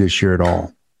played this year at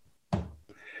all.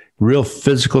 Real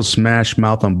physical smash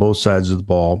mouth on both sides of the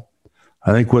ball.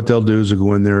 I think what they'll do is they'll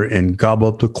go in there and gobble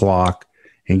up the clock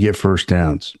and get first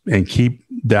downs and keep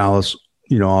Dallas,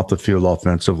 off the field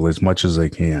offensively as much as they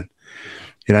can.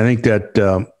 And I think that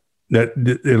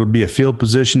that it'll be a field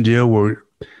position deal where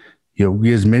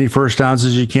get as many first downs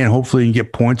as you can. Hopefully, you can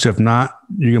get points. If not,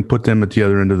 you can put them at the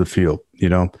other end of the field.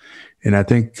 And I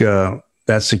think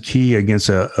that's the key against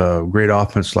a great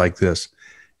offense like this.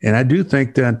 And I do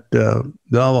think that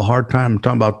they'll have a hard time. I'm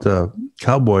talking about the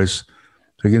Cowboys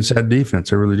against that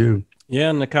defense. I really do. Yeah,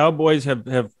 and the Cowboys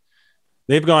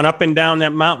they've gone up and down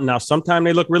that mountain. Now, sometimes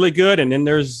they look really good, and then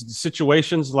there's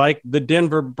situations like the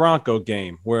Denver Bronco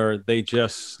game where they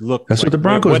just look. That's what the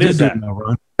Broncos did to them,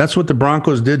 Ron. That's what the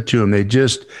Broncos did to them.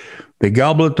 They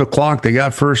gobbled up the clock. They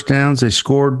got first downs. They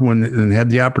scored when they had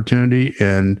the opportunity.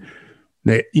 And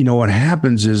they, what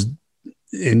happens is,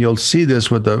 and you'll see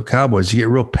this with the Cowboys, you get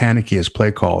real panicky as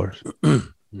play callers.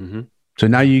 Mm-hmm. So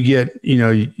now you get,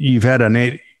 you've had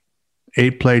an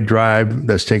eight play drive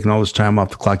that's taken all this time off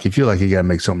the clock. You feel like you got to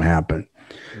make something happen.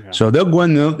 Yeah. So they'll go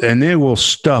in and they will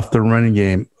stuff the running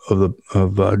game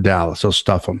of Dallas. They'll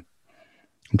stuff them.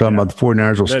 I'm talking about the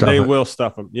 49ers will stuff them. They it. will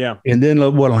stuff them, yeah. And then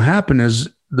what will happen is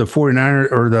the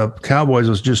 49ers or the Cowboys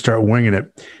will just start winging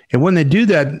it. And when they do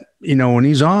that, when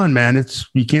he's on, man,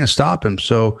 you can't stop him.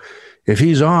 So if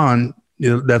he's on,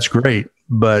 that's great.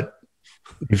 But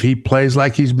if he plays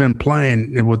like he's been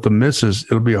playing and with the misses,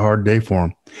 it'll be a hard day for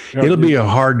him. It'll be a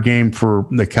hard game for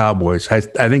the Cowboys. I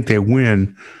think they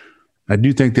win. I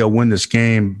do think they'll win this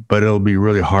game, but it'll be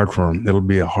really hard for them. It'll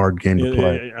be a hard game to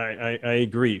play. I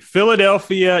agree.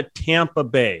 Philadelphia, Tampa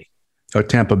Bay. Oh,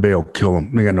 Tampa Bay will kill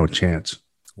them. They got no chance.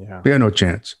 Yeah, they got no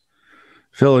chance.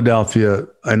 Philadelphia,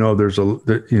 I know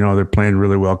they're playing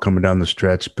really well coming down the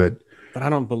stretch, but I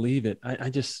don't believe it. I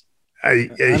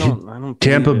don't.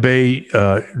 Tampa Bay,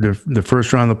 the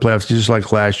first round of the playoffs, just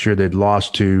like last year, they'd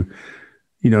lost to,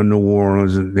 New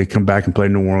Orleans, and they come back and play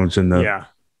New Orleans in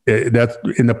that's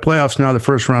in the playoffs now. The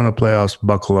first round of the playoffs,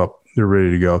 buckle up, they're ready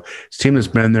to go. This team has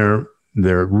been there.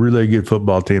 They're a really good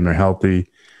football team. They're healthy.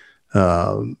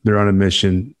 They're on a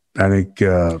mission. I think.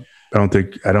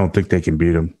 I don't think they can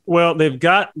beat them. Well, they've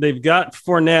got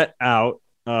Fournette out.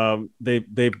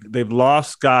 They've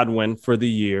lost Godwin for the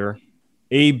year.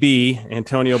 AB,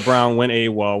 Antonio Brown, went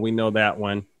AWOL. We know that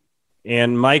one.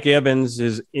 And Mike Evans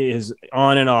is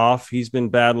on and off. He's been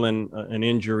battling an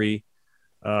injury.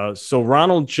 So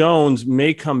Ronald Jones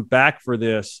may come back for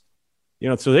this.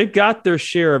 So they've got their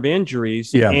share of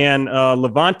injuries. Yeah. And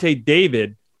Levante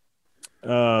David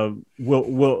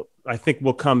will I think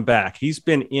will come back. He's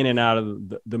been in and out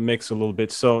of the mix a little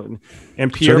bit. So,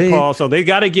 and Pierre-Paul, so they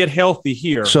got to get healthy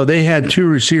here. So they had two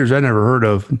receivers I never heard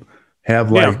of have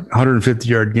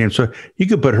 150-yard games. So you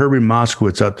could put Herbie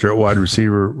Moskowitz up there at wide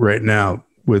receiver right now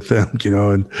with them,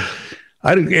 and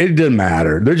it doesn't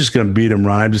matter. They're just going to beat them,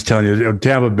 Ron. I'm just telling you,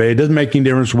 Tampa Bay, it doesn't make any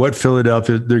difference what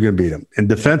Philadelphia, they're going to beat them. And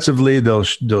defensively, they'll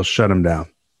shut them down.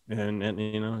 And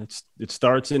it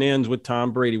starts and ends with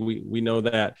Tom Brady. We know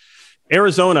that.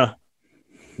 Arizona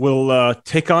will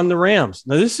take on the Rams.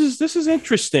 Now this is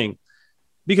interesting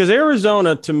because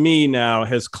Arizona to me now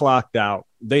has clocked out.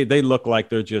 They look like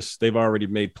they've already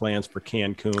made plans for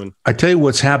Cancun. I tell you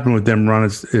what's happened with them, Ron,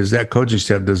 is that coaching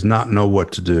staff does not know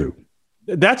what to do.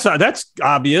 That's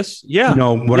obvious. Yeah.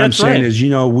 What I'm saying is,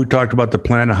 we talked about the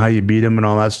plan of how you beat them and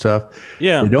all that stuff.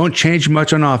 Yeah. They don't change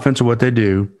much on offense of what they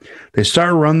do. They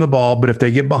start running the ball, but if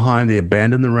they get behind, they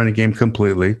abandon the running game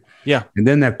completely. Yeah. And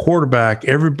then that quarterback,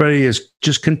 everybody has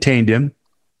just contained him.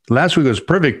 Last week was a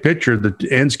perfect picture. The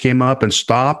ends came up and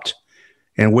stopped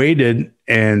and waited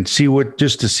and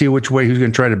to see which way he was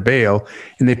going to try to bail.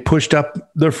 And they pushed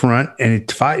up the front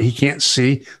and he can't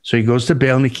see. So he goes to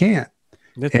bail and he can't.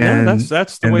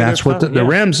 That's the way that's what the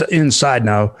Rams inside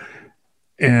now.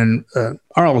 And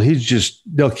Arnold,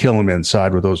 they'll kill him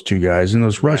inside with those two guys. And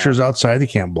those rushers outside, they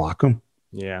can't block them.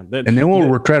 Yeah. And they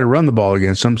won't try to run the ball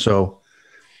against them. So,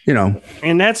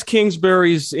 And that's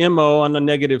Kingsbury's MO on the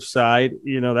negative side.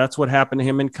 That's what happened to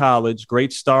him in college.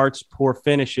 Great starts, poor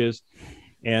finishes.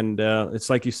 And it's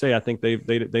like you say, I think they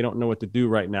don't know what to do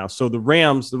right now. So the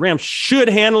Rams should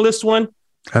handle this one.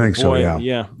 I think so,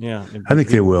 yeah. Yeah. I think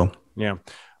they will. Yeah.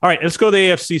 All right, let's go to the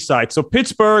AFC side. So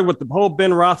Pittsburgh with the whole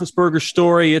Ben Roethlisberger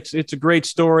story, it's a great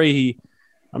story.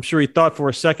 I'm sure he thought for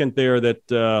a second there that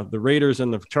the Raiders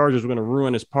and the Chargers were going to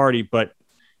ruin his party, but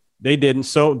they didn't.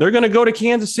 So they're going to go to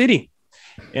Kansas City,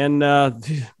 and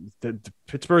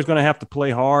Pittsburgh's going to have to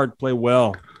play hard, play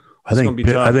well. I think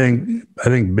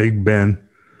Big Ben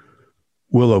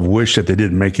will have wished that they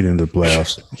didn't make it into the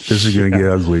playoffs. This is going to get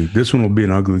ugly. This one will be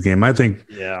an ugly game. I think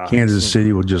Kansas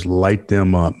City will just light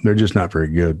them up. They're just not very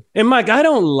good. And, Mike, I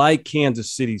don't like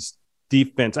Kansas City's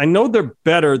defense. I know they're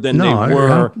better than they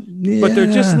were, but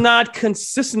they're just not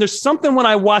consistent. There's something when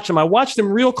I watch them. I watched them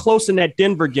real close in that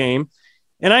Denver game,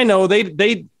 and I know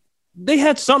they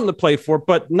had something to play for,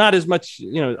 but not as much,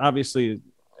 obviously,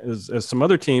 as some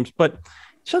other teams. But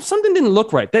something didn't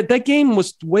look right. That game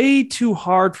was way too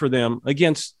hard for them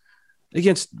against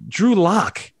Drew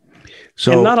Lock.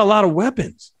 So and not a lot of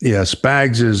weapons. Yeah,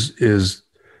 Spags is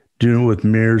doing it with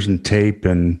mirrors and tape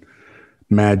and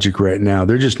magic right now.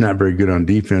 They're just not very good on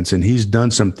defense, and he's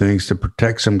done some things to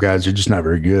protect some guys. They're just not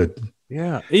very good.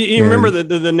 Yeah, you remember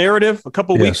the narrative a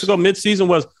couple of weeks ago, midseason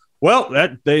was, well,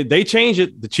 that they changed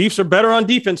it. The Chiefs are better on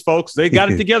defense, folks. They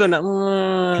got it together now.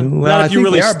 Not if you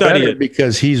really study it,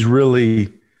 because he's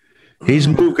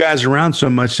moved guys around so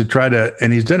much to try to,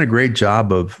 and he's done a great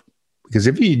job of, because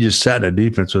if he just sat in a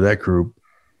defense with that group,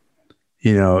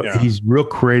 he's real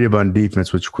creative on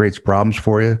defense, which creates problems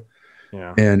for you.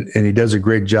 Yeah. And he does a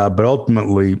great job, but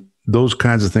ultimately those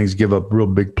kinds of things give up real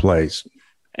big plays.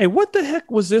 Hey, what the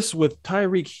heck was this with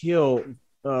Tyreek Hill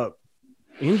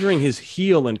injuring his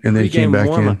heel and they came back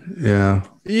in?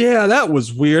 Yeah, that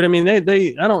was weird. I mean,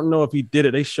 they I don't know if he did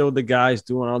it. They showed the guys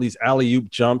doing all these alley-oop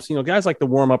jumps. Guys like to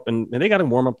warm up, and they got to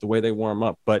warm up the way they warm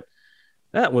up. But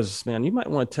that was, man, you might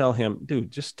want to tell him,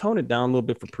 dude, just tone it down a little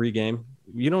bit for pregame.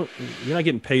 You're not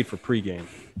getting paid for pregame.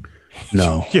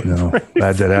 No.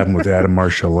 That happened with Adam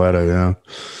Marshalletta, yeah.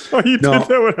 Oh, you did that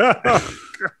with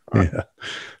Adam. Yeah.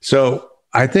 So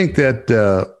I think that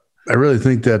I really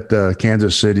think that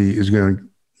Kansas City is going to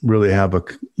really have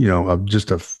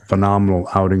just a phenomenal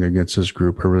outing against this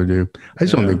group. I really do. I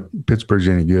just don't think Pittsburgh's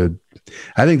any good.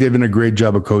 I think they've done a great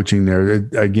job of coaching there.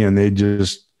 They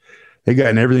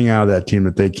gotten everything out of that team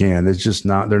that they can. It's just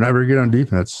they're not very good on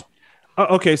defense.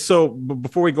 Okay, so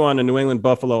before we go on to New England,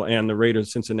 Buffalo, and the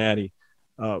Raiders, Cincinnati,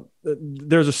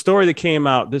 there's a story that came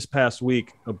out this past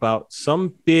week about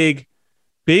some big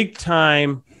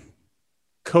time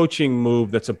coaching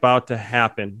move that's about to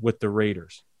happen with the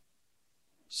Raiders.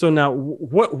 So now,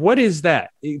 what is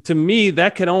that? To me,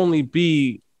 that can only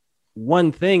be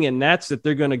one thing, and that's that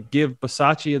they're going to give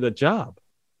Bisaccia the job.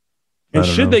 And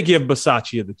should they give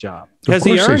Bisaccia the job? Has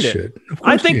he earned it?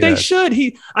 I think they should.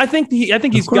 I think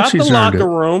he's got the locker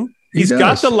room. He's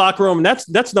got the locker room. And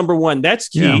that's number one. That's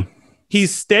key. Yeah.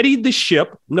 He's steadied the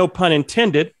ship, no pun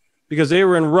intended, because they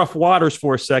were in rough waters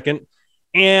for a second.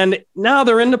 And now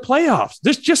they're in the playoffs.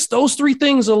 There's just those three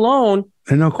things alone.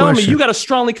 And no question. You got to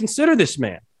strongly consider this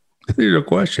man. No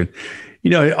question.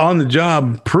 on the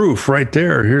job proof right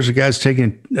there. Here's a guy's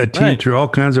taking a team through all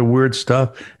kinds of weird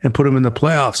stuff and put them in the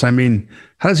playoffs. I mean,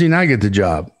 how does he not get the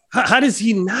job? How does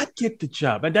he not get the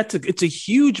job? And it's a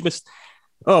huge mistake.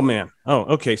 Oh, man. Oh,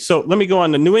 okay. So let me go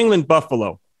on to New England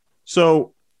Buffalo.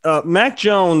 So Mac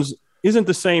Jones isn't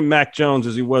the same Mac Jones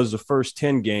as he was the first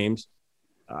 10 games.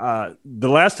 The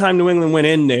last time New England went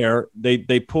in there,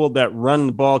 they pulled that run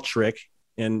the ball trick,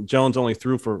 and Jones only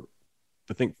threw for,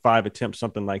 I think, 5 attempts,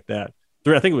 something like that.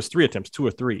 I think it was 3 attempts, 2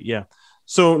 or 3. Yeah.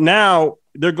 So now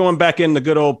they're going back in the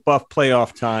good old Buff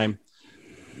playoff time.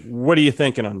 What are you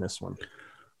thinking on this one?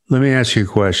 Let me ask you a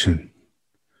question.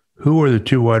 Who are the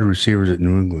 2 wide receivers at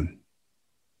New England?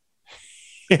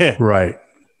 Right.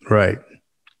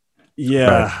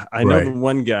 Yeah, I know the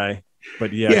one guy,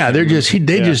 but they're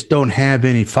just don't have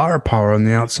any firepower on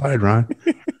the outside, Ron.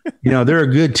 They're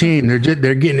a good team. They're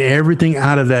getting everything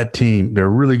out of that team. They're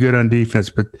really good on defense,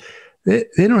 but they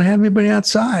don't have anybody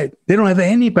outside. They don't have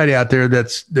anybody out there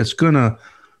that's gonna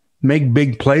make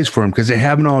big plays for them because they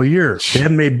haven't all year. They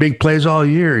haven't made big plays all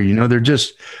year.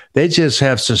 They just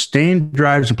have sustained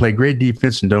drives and play great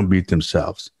defense and don't beat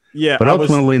themselves. Yeah, but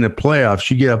ultimately in the playoffs,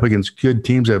 you get up against good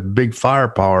teams that have big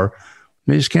firepower.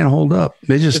 They just can't hold up.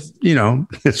 They just,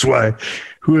 that's why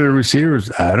who are the receivers?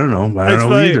 I don't know. I don't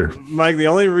know either. Mike, the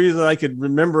only reason I could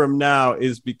remember them now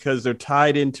is because they're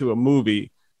tied into a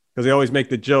movie, because they always make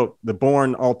the joke, the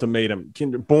Bourne ultimatum.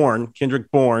 Kendrick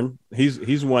Bourne,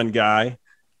 he's one guy.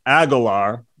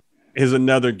 Aguilar is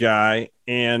another guy.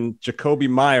 And Jacoby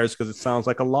Myers, because it sounds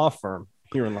like a law firm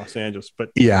here in Los Angeles.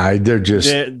 But they're just,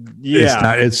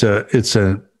 it's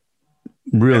a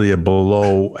really a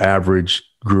below average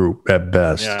group at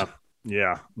best.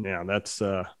 Yeah. That's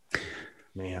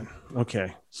man.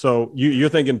 Okay. So you're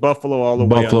thinking Buffalo all the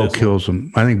way. Buffalo kills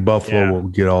them. I think Buffalo will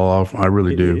get all off. I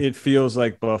really do. It feels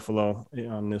like Buffalo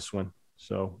on this one.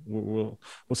 So we'll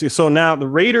see. So now the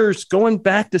Raiders going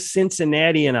back to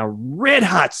Cincinnati, and a red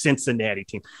hot Cincinnati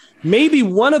team. Maybe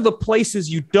one of the places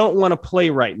you don't want to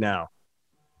play right now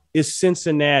is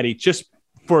Cincinnati, just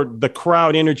for the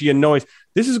crowd energy and noise.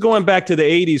 This is going back to the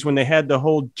 80s when they had the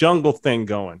whole jungle thing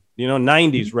going,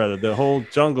 90s rather, the whole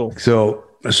jungle. So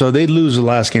they lose the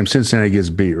last game. Cincinnati gets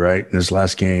beat, right? In this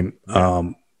last game.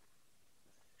 That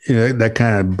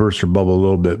kind of bursts their bubble a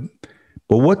little bit.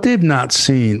 But what they've not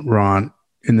seen, Ron,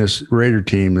 in this Raider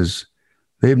team is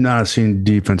they've not seen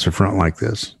defensive front like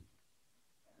this.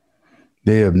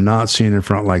 They have not seen a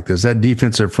front like this. That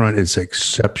defensive front is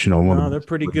exceptional. No, they're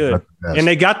pretty good. And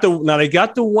they got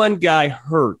the one guy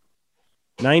hurt.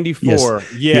 94.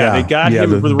 Yes. They got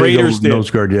him. The Raiders did. Nose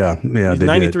guard,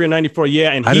 93 and 94.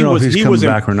 Yeah, and he was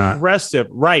back or not. Impressive.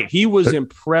 Right. He was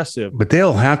impressive. But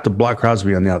they'll have to block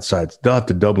Crosby on the outside. They'll have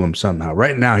to double him somehow.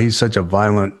 Right now, he's such a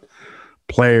violent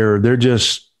player.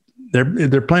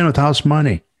 They're playing with house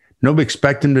money. Nobody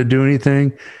expect him to do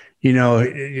anything.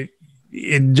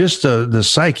 Just the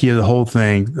psyche of the whole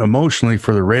thing emotionally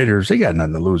for the Raiders, they got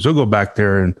nothing to lose. They'll go back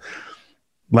there and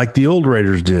like the old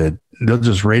Raiders did, they'll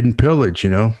just raid and pillage,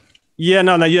 Yeah,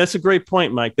 no, that's a great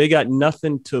point, Mike. They got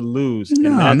nothing to lose.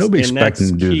 No, nobody expecting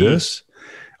them to do this.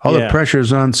 All the pressure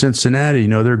is on Cincinnati.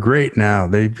 They're great now.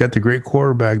 They've got the great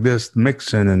quarterback,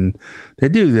 Mixon, and they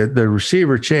do. The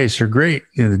receiver Chase, they're great.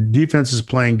 The defense is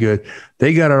playing good.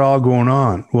 They got it all going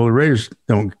on. Well, the Raiders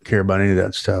don't care about any of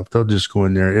that stuff. They'll just go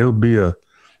in there.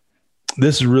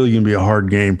 This is really going to be a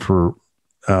hard game for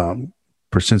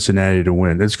Cincinnati to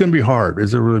win. It's going to be hard.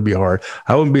 It's going to really be hard.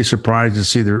 I wouldn't be surprised to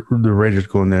see the Raiders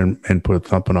go in there and put a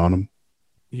thumping on them.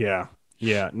 Yeah.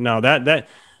 No,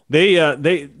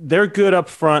 they're good up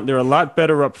front. They're a lot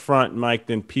better up front, Mike,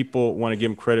 than people want to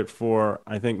give them credit for.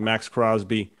 I think Max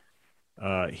Crosby,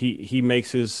 he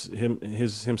makes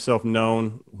himself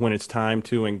known when it's time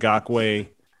to, and Ngakoue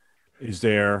is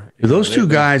there. Those two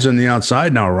guys on the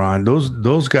outside now, Ron,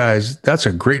 those guys, that's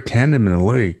a great tandem in the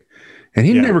league. And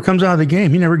he never comes out of the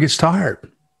game. He never gets tired.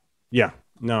 Yeah.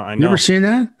 No, I know. You ever seen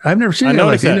that? I've never seen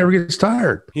that. He never gets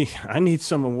tired. I need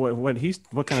some of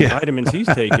what kind of vitamins he's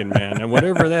taking, man, and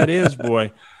whatever that is,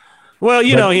 boy. Well,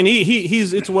 and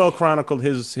it's well chronicled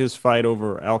his fight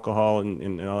over alcohol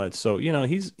and all that. So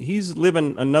he's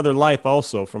living another life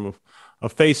also from a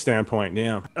faith standpoint.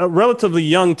 Yeah, a relatively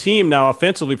young team now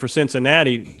offensively for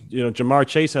Cincinnati. Jamar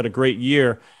Chase had a great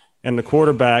year, and the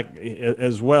quarterback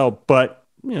as well, but.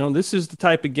 This is the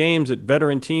type of games that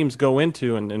veteran teams go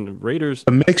into, and the Raiders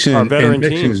are veteran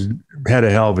teams. Had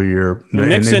a hell of a year.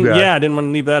 Mixon, I didn't want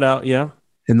to leave that out. Yeah.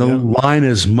 And the line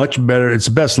is much better. It's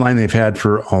the best line they've had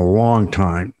for a long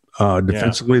time.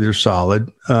 Defensively, they're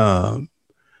solid. I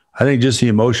think just the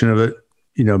emotion of it,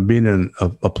 being in a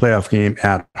playoff game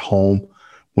at home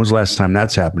When's the last time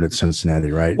that's happened at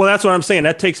Cincinnati, right? Well, that's what I'm saying.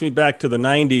 That takes me back to the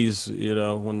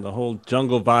 90s, when the whole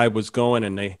jungle vibe was going,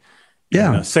 and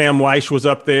Sam Weish was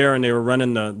up there, and they were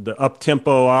running the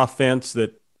up-tempo offense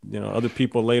that, other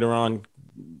people later on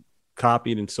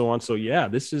copied and so on. So, yeah,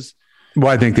 this is – Well,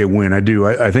 I think they win. I do.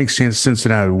 I think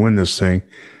Cincinnati will win this thing.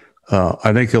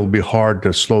 I think it'll be hard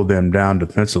to slow them down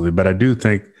defensively, but I do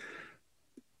think,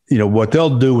 what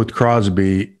they'll do with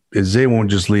Crosby is they won't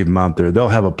just leave him out there. They'll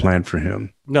have a plan for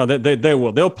him. No, they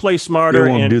will. They'll play smarter. They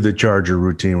won't do the Charger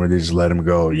routine where they just let him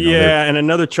go. And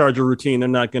another Charger routine they're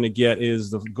not going to get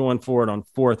is going for it on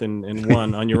 4th and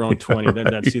 1 on your own 20.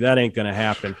 That ain't going to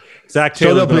happen. Zach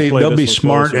Taylor. So they'll be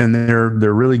smart, and they're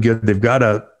really good. They've got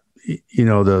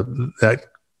that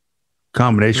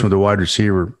combination with the wide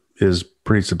receiver is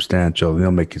pretty substantial.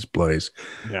 They'll make his plays.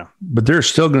 Yeah, but they're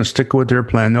still going to stick with their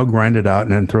plan. They'll grind it out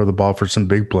and then throw the ball for some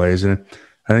big plays, and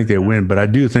I think they win. But I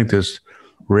do think this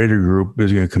Raider group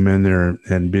is going to come in there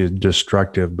and be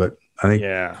destructive. But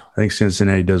I think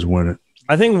Cincinnati does win it.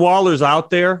 I think Waller's out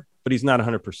there, but he's not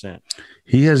 100%.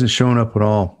 He hasn't shown up at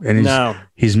all, and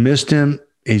he's missed him.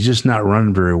 He's just not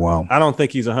running very well. I don't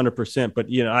think he's 100%, but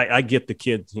I get the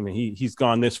kid. He's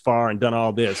gone this far and done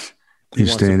all this.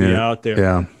 He's staying there out there.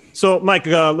 Yeah. So, Mike,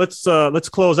 let's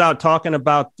close out talking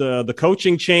about the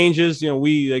coaching changes.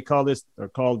 They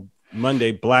called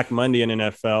Monday Black Monday in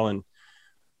NFL, and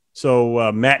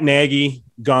so Matt Nagy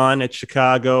gone at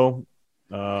Chicago,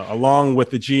 along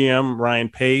with the GM Ryan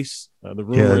Pace. The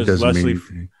rumor is Leslie.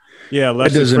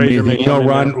 Leslie doesn't Frazier. Mean,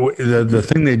 Ron. The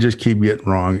thing they just keep getting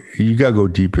wrong. You got to go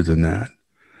deeper than that.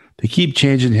 They keep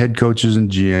changing head coaches and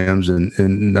GMs,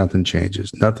 and nothing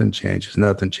changes. Nothing changes.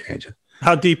 Nothing changes.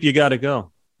 How deep you got to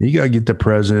go? You got to get the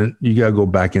president. You got to go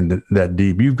back into that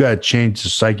deep. You've got to change the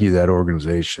psyche of that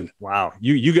organization. Wow.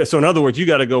 So in other words, you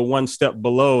got to go one step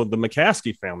below the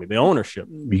McCaskey family, the ownership.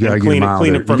 You got to clean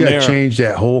it from there. You got to change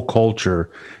that whole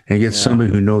culture and get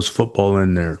somebody who knows football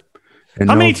in there.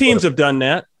 How many teams have done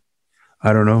that?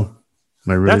 I don't know.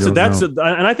 I really don't know.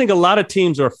 And I think a lot of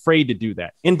teams are afraid to do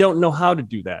that and don't know how to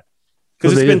do that.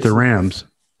 Because they did the Rams.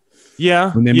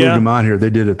 Yeah. When they moved them out here,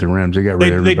 they did it the Rams. They got rid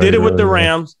of everybody. They did it with the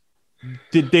Rams.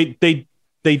 They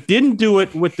didn't do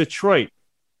it with Detroit,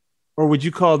 or would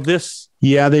you call this?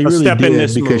 Yeah, they really step did in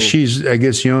this because move? I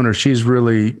guess the owner, she's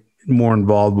really more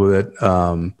involved with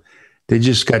it. They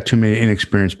just got too many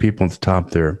inexperienced people at the top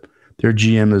there. Their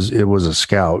GM was a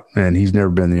scout, and he's never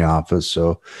been in the office.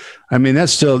 So, I mean,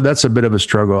 that's a bit of a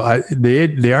struggle.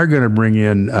 They are going to bring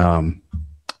in. I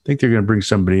think they're going to bring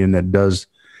somebody in that does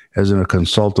as a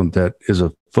consultant that is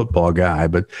a football guy.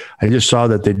 But I just saw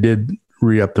that they did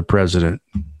re-up the president.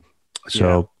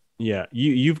 So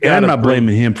you've got. I'm not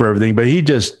blaming him for everything, but he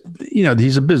just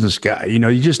he's a business guy.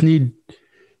 You just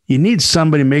need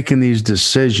somebody making these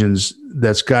decisions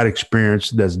that's got experience,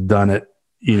 that's done it.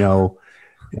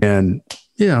 And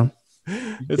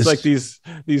it's like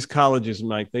these colleges,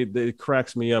 Mike. They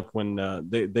cracks me up when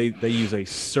they use a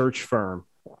search firm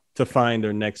to find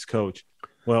their next coach.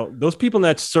 Well, those people in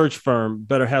that search firm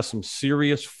better have some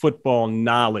serious football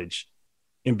knowledge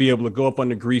and be able to go up on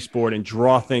the grease board and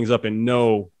draw things up and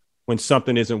know when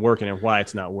something isn't working and why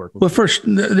it's not working. Well, first,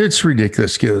 it's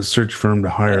ridiculous to get a search firm to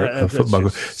hire a football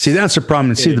coach. See, that's the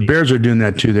problem. And see, the Bears are doing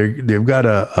that too. They've got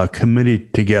a committee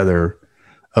together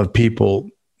of people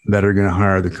that are going to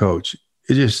hire the coach.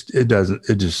 It just doesn't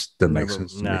make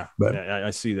sense to me. But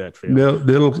I see that for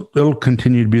you. It'll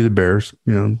continue to be the Bears,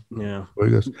 Yeah.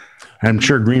 I'm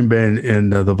sure Green Bay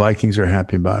and the Vikings are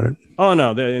happy about it. Oh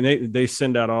no, they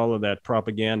send out all of that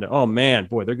propaganda. Oh man,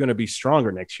 boy, they're going to be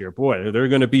stronger next year. Boy, they're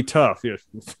going to be tough. And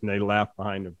they laugh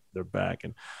behind their back.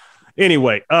 And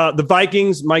anyway, the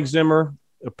Vikings, Mike Zimmer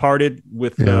parted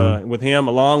with him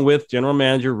along with general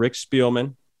manager Rick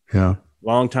Spielman. Yeah.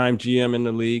 Longtime GM in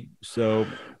the league. So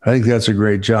I think that's a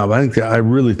great job. I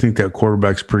really think that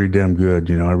quarterback's pretty damn good.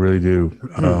 I really do.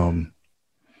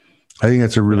 I think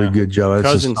that's a really good job.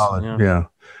 That's Cousins, solid. Yeah.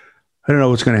 I don't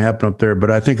know what's going to happen up there, but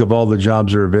I think of all the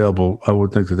jobs that are available, I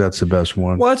would think that that's the best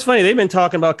one. Well, it's funny. They've been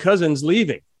talking about Cousins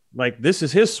leaving. Like this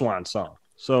is his swan song.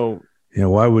 So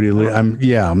why would he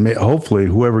leave? Hopefully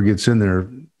whoever gets in there,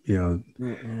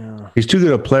 he's too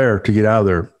good a player to get out of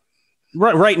there.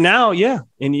 Right now, yeah.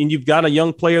 And you've got a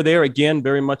young player there, again,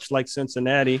 very much like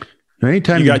Cincinnati.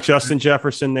 Anytime you got Justin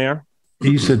Jefferson there. He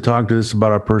used to talk to us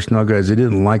about our personnel guys. They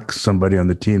didn't like somebody on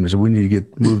the team. They said, we need to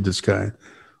move this guy.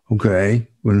 Okay.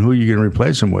 Well, who are you going to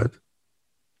replace him with?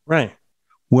 Right.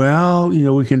 Well,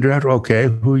 we can draft. Okay.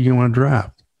 Who you want to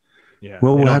draft? Yeah.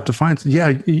 Well, we'll have to find. Yeah.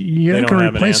 You're not going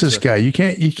to replace this guy. You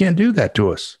can't do that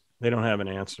to us. They don't have an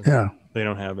answer. Yeah. They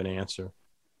don't have an answer.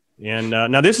 And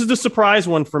now this is the surprise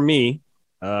one for me.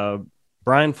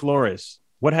 Brian Flores.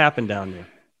 What happened down there?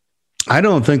 I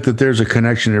don't think that there's a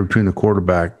connection there between the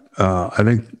quarterback. I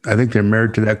think they're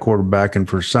married to that quarterback, and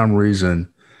for some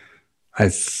reason, I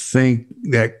think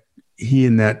that he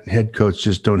and that head coach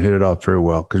just don't hit it off very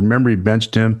well. Because remember, he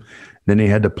benched him, then he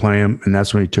had to play him, and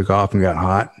that's when he took off and got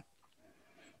hot.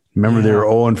 Remember, they were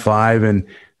 0-5, and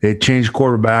they changed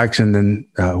quarterbacks, and then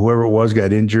whoever it was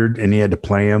got injured, and he had to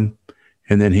play him,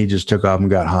 and then he just took off and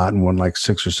got hot and won like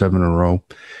 6 or 7 in a row.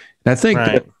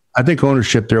 And I think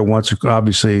ownership there wants,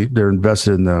 obviously they're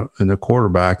invested in the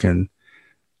quarterback, and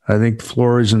I think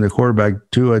Flores and the quarterback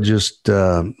too. I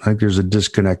think there's a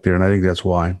disconnect there, and I think that's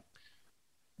why.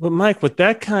 But Mike, with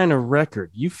that kind of record,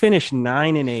 you finished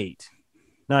 9-8.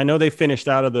 Now I know they finished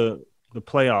out of the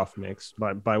playoff mix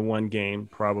by one game,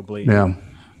 probably. Yeah.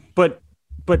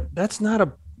 But that's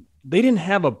not they didn't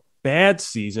have a bad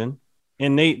season,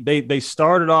 and they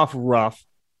started off rough,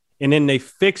 and then they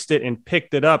fixed it and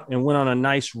picked it up and went on a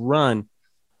nice run.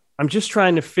 I'm just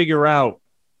trying to figure out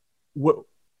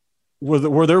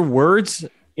were there words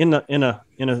in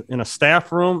a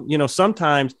staff room? You know,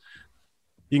 sometimes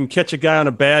you can catch a guy on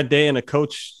a bad day and a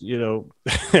coach, you know,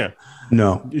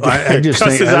 no, I just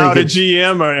cusses think out a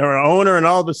GM or an owner, and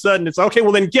all of a sudden it's okay.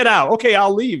 Well, then get out. Okay,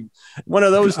 I'll leave. One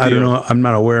of those. I don't know. I'm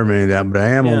not aware of any of that, but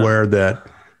I am aware that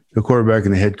the quarterback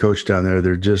and the head coach down there,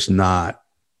 they're just not.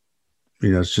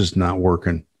 You know, it's just not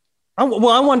working. I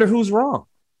wonder who's wrong.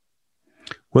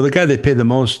 Well, the guy they pay the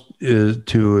most is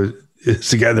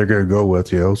the guy they're going to go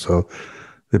with. You know, so.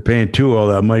 They're paying all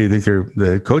that money. You think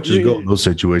the coaches go in those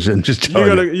situations? I'm just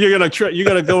telling you. You're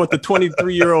gonna go with the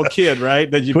 23-year-old kid,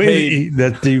 right? That you've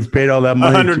paid all that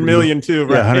money. $100 million too,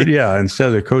 right? Yeah, instead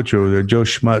of the coach over there, Joe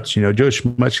Schmutz. You know, Joe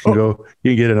Schmutz can go.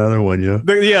 You can get another one. You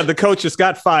know? The coach has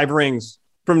got 5 rings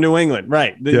from New England,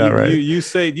 right? Right. You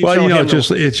say.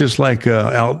 It's just like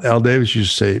Al Davis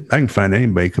used to say. I can find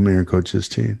anybody come here and coach this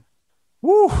team.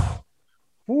 Woo.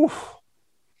 You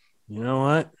know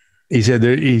what? He said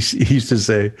he used to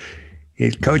say,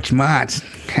 Coach Motz,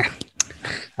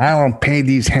 I don't pay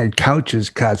these head coaches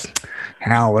because,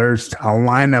 hell, there's a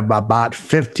line of about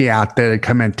 50 out there that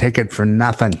come and take it for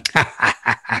nothing.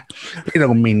 They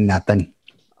don't mean nothing.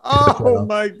 Oh,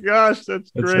 my gosh,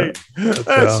 that's great.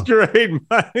 That's great,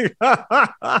 Mike.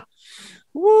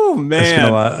 Woo,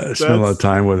 man. I spent a lot of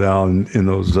time with Al in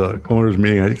those owners'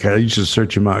 meetings. I used to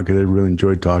search him out because I really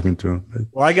enjoyed talking to him.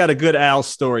 Well, I got a good Al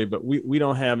story, but we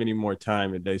don't have any more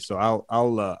time today, so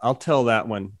I'll tell that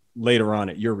one later on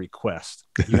at your request.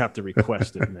 You have to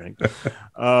request it, man.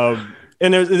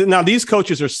 And now these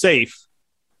coaches are safe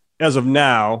as of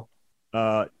now,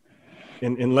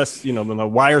 unless the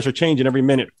wires are changing every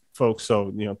minute, folks.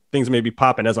 So things may be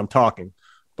popping as I'm talking.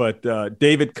 But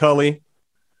David Culley.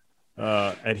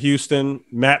 At Houston,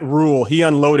 Matt Rule, he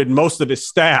unloaded most of his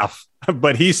staff,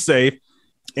 but he's safe.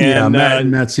 And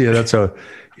Matt's that's how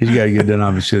he's got to get done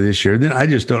obviously this year. Then I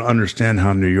just don't understand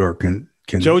how New York can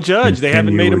Joe Judge. They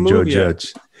haven't made a move yet.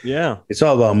 Judge. Yeah, it's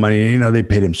all about money. They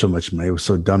paid him so much money. It was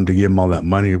so dumb to give him all that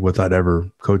money without ever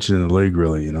coaching in the league,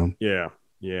 really.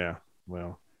 Yeah.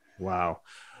 Well, wow.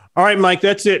 All right, Mike,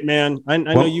 that's it, man. I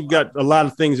know you've got a lot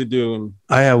of things to do.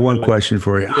 I have one question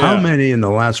for you. Yeah. How many in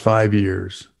the last 5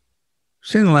 years?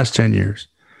 Say in the last 10 years,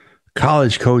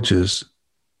 college coaches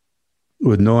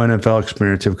with no NFL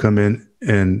experience have come in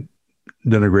and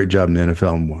done a great job in the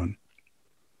NFL and won?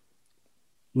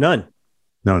 None.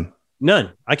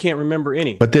 I can't remember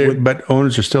any. But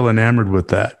owners are still enamored with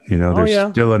that.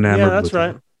 They're still enamored. Yeah, that's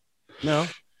right. No.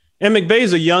 And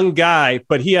McVay's a young guy,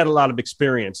 but he had a lot of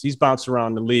experience. He's bounced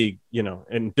around the league,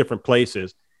 in different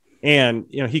places. And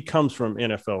he comes from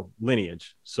NFL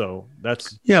lineage, so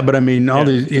that's But I mean,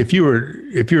 these. If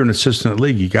you're an assistant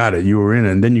league, you got it. You were in,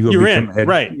 and then you go. You're in, head,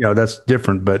 right? That's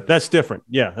different. But that's different.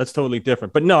 Yeah, that's totally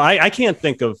different. But no, I can't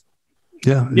think of.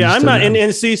 Yeah, I'm not.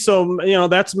 And see, so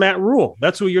that's Matt Rule.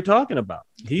 That's who you're talking about.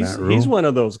 He's one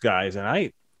of those guys,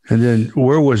 and then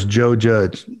where was Joe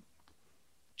Judge?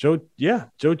 Joe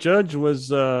Judge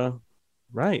was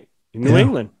right in New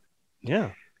England.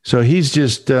 Yeah. So he's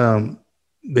just.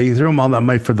 They threw him all that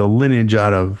money for the lineage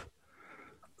out of,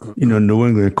 New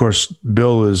England. Of course,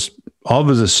 Bill is all of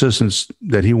his assistants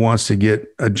that he wants to get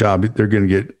a job. They're going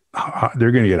to get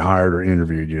hired or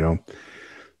interviewed.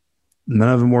 None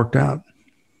of them worked out.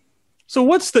 So,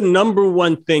 what's the number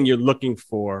one thing you're looking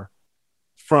for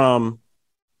from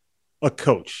a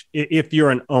coach if you're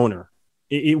an owner?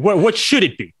 What should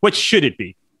it be? What should it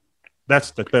be? That's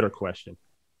the better question.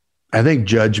 I think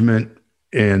judgment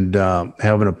and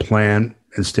having a plan.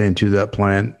 And staying to that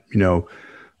plan,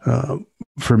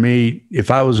 for me,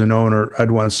 if I was an owner, I'd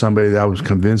want somebody that I was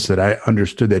convinced that I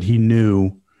understood that he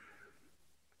knew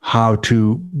how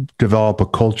to develop a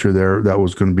culture there that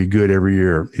was going to be good every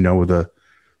year, you know, with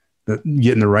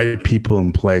getting the right people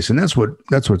in place. And that's what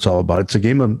it's all about.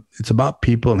 It's about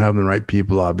people and having the right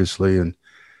people, obviously. And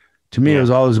to me, it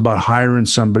was always about hiring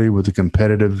somebody with a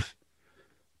competitive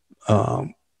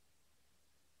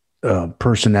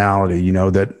personality, you know,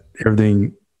 that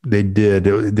everything they did,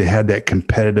 they had that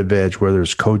competitive edge, whether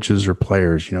it's coaches or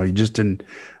players. You know, you just didn't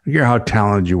care how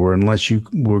talented you were unless you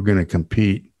were going to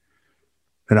compete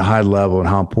at a high level and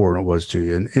how important it was to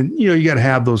you. And you know, you got to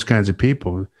have those kinds of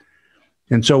people.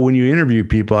 And so when you interview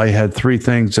people, I had 3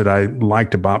 things that I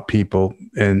liked about people,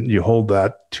 and you hold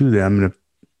that to them. And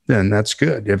then that's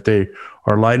good. If they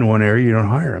are light in one area, you don't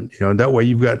hire them. You know, that way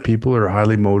you've got people that are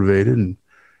highly motivated and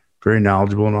very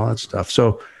knowledgeable and all that stuff.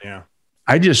 So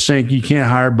I just think you can't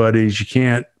hire buddies. You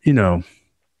can't, you know,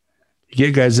 you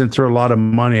get guys that throw a lot of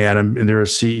money at them and they're a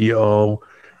CEO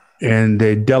and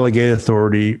they delegate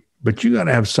authority, but you got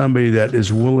to have somebody that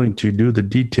is willing to do the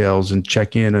details and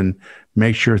check in and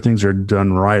make sure things are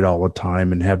done right all the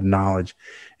time and have knowledge.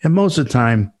 And most of the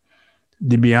time,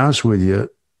 to be honest with you,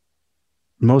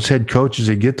 most head coaches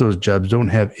that get those jobs don't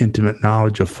have intimate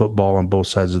knowledge of football on both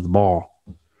sides of the ball.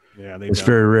 Yeah, it's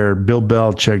very rare. Bill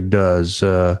Belichick does.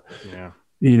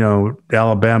 You know,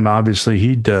 Alabama, obviously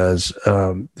he does.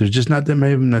 There's just not that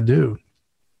many of them that do.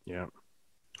 Yeah.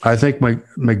 I think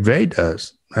McVay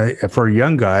does. For a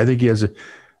young guy, I think he has an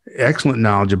excellent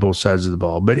knowledge of both sides of the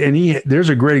ball. But there's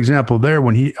a great example there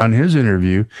when on his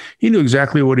interview, he knew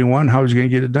exactly what he wanted, how he was going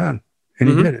to get it done. And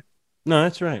he did it. No,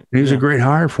 that's right. He was a great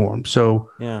hire for him. So,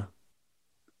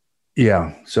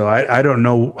 yeah. So I don't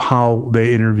know how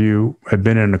they interview. I've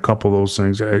been in a couple of those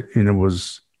things, and I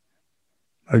was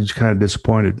just kind of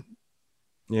disappointed.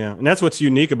 Yeah, and that's what's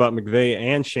unique about McVay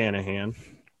and Shanahan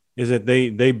is that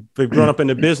they've grown up in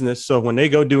the business. So when they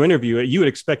go do interview, you would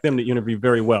expect them to interview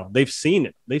very well. They've seen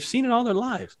it. They've seen it all their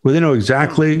lives. Well, they know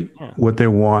exactly what they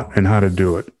want and how to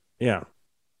do it. Yeah.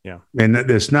 And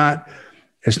it's not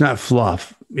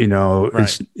fluff. You know,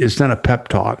 it's not a pep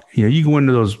talk. You know, you go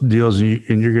into those deals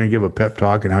and you're going to give a pep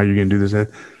talk and how you're going to do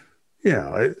this.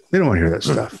 Yeah, they don't want to hear that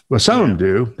stuff. Well, some of them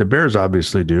do. The Bears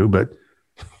obviously do, but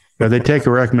they take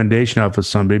a recommendation off of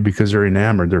somebody because they're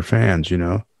enamored. They're fans, you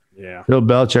know. Yeah. Bill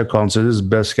Belichick called and said, "This is the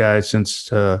best guy since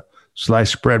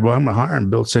sliced bread." Well, I'm going to hire him.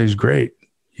 Bill says he's great.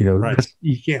 You know,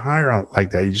 you can't hire out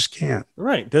like that. You just can't.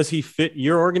 Right. Does he fit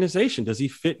your organization? Does he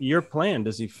fit your plan?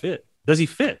 Does he fit? Does he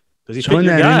fit so in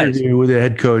your that guys? Interview with the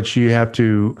head coach, you have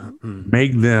to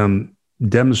make them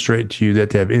demonstrate to you that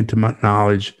they have intimate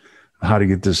knowledge of how to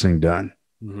get this thing done.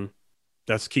 Mm-hmm.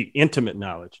 That's key. Intimate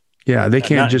knowledge. Yeah. They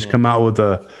can't just come out with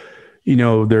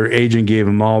their agent gave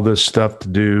them all this stuff to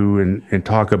do and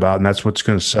talk about, and that's what's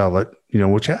going to sell it, you know,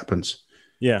 which happens.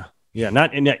 Yeah. Yeah.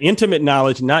 Not in intimate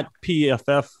knowledge, not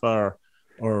PFF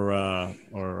or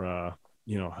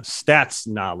stats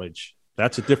knowledge.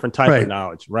 That's a different type of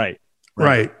knowledge. Right.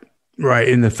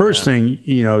 And the first thing,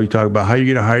 you know, you talk about how you're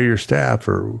going to hire your staff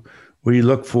or what you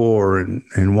look for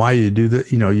and why you do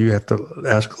that. You know, you have to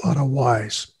ask a lot of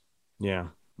whys. Yeah.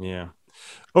 Yeah.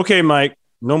 Okay, Mike,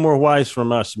 no more whys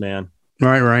from us, man. All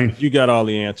right, Ryan. You got all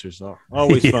the answers.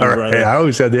 Always fun, brother. I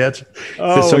always have the answer.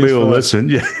 Somebody will listen.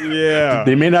 Yeah.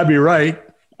 They may not be right,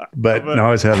 but I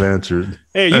always have answers.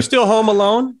 Hey, you still home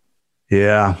alone?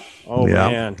 Yeah. Oh,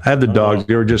 man. I had the dogs.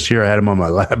 They were just here. I had them on my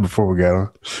lap before we got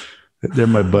on. They're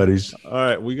my buddies. All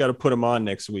right. We got to put them on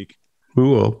next week. We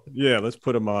will. Yeah, let's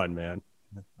put them on, man.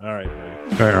 All right,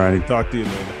 man. All right, Ronnie. Talk to you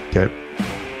later. Okay.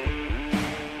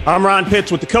 I'm Ron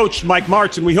Pitts with the coach, Mike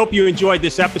Martz, and we hope you enjoyed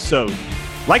this episode.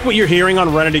 Like what you're hearing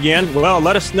on Run It Again? Well,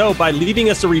 let us know by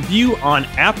leaving us a review on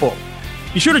Apple.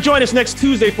 Be sure to join us next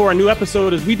Tuesday for a new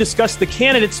episode as we discuss the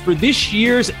candidates for this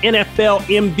year's NFL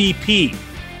MVP.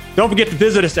 Don't forget to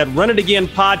visit us at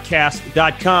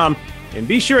runitagainpodcast.com and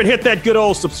be sure and hit that good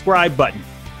old subscribe button.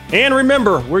 And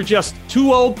remember, we're just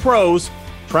two old pros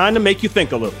trying to make you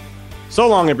think a little. So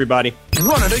long, everybody.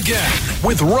 Run It Again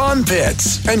with Ron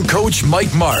Pitts and Coach Mike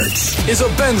Martz is a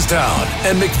Benstown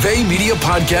and McVay Media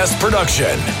Podcast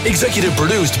production. Executive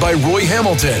produced by Roy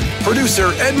Hamilton,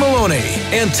 producer Ed Maloney,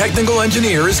 and technical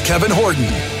engineer is Kevin Horton.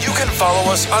 You can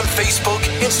follow us on Facebook,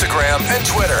 Instagram, and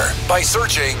Twitter by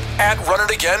searching @Run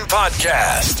It Again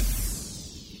Podcast.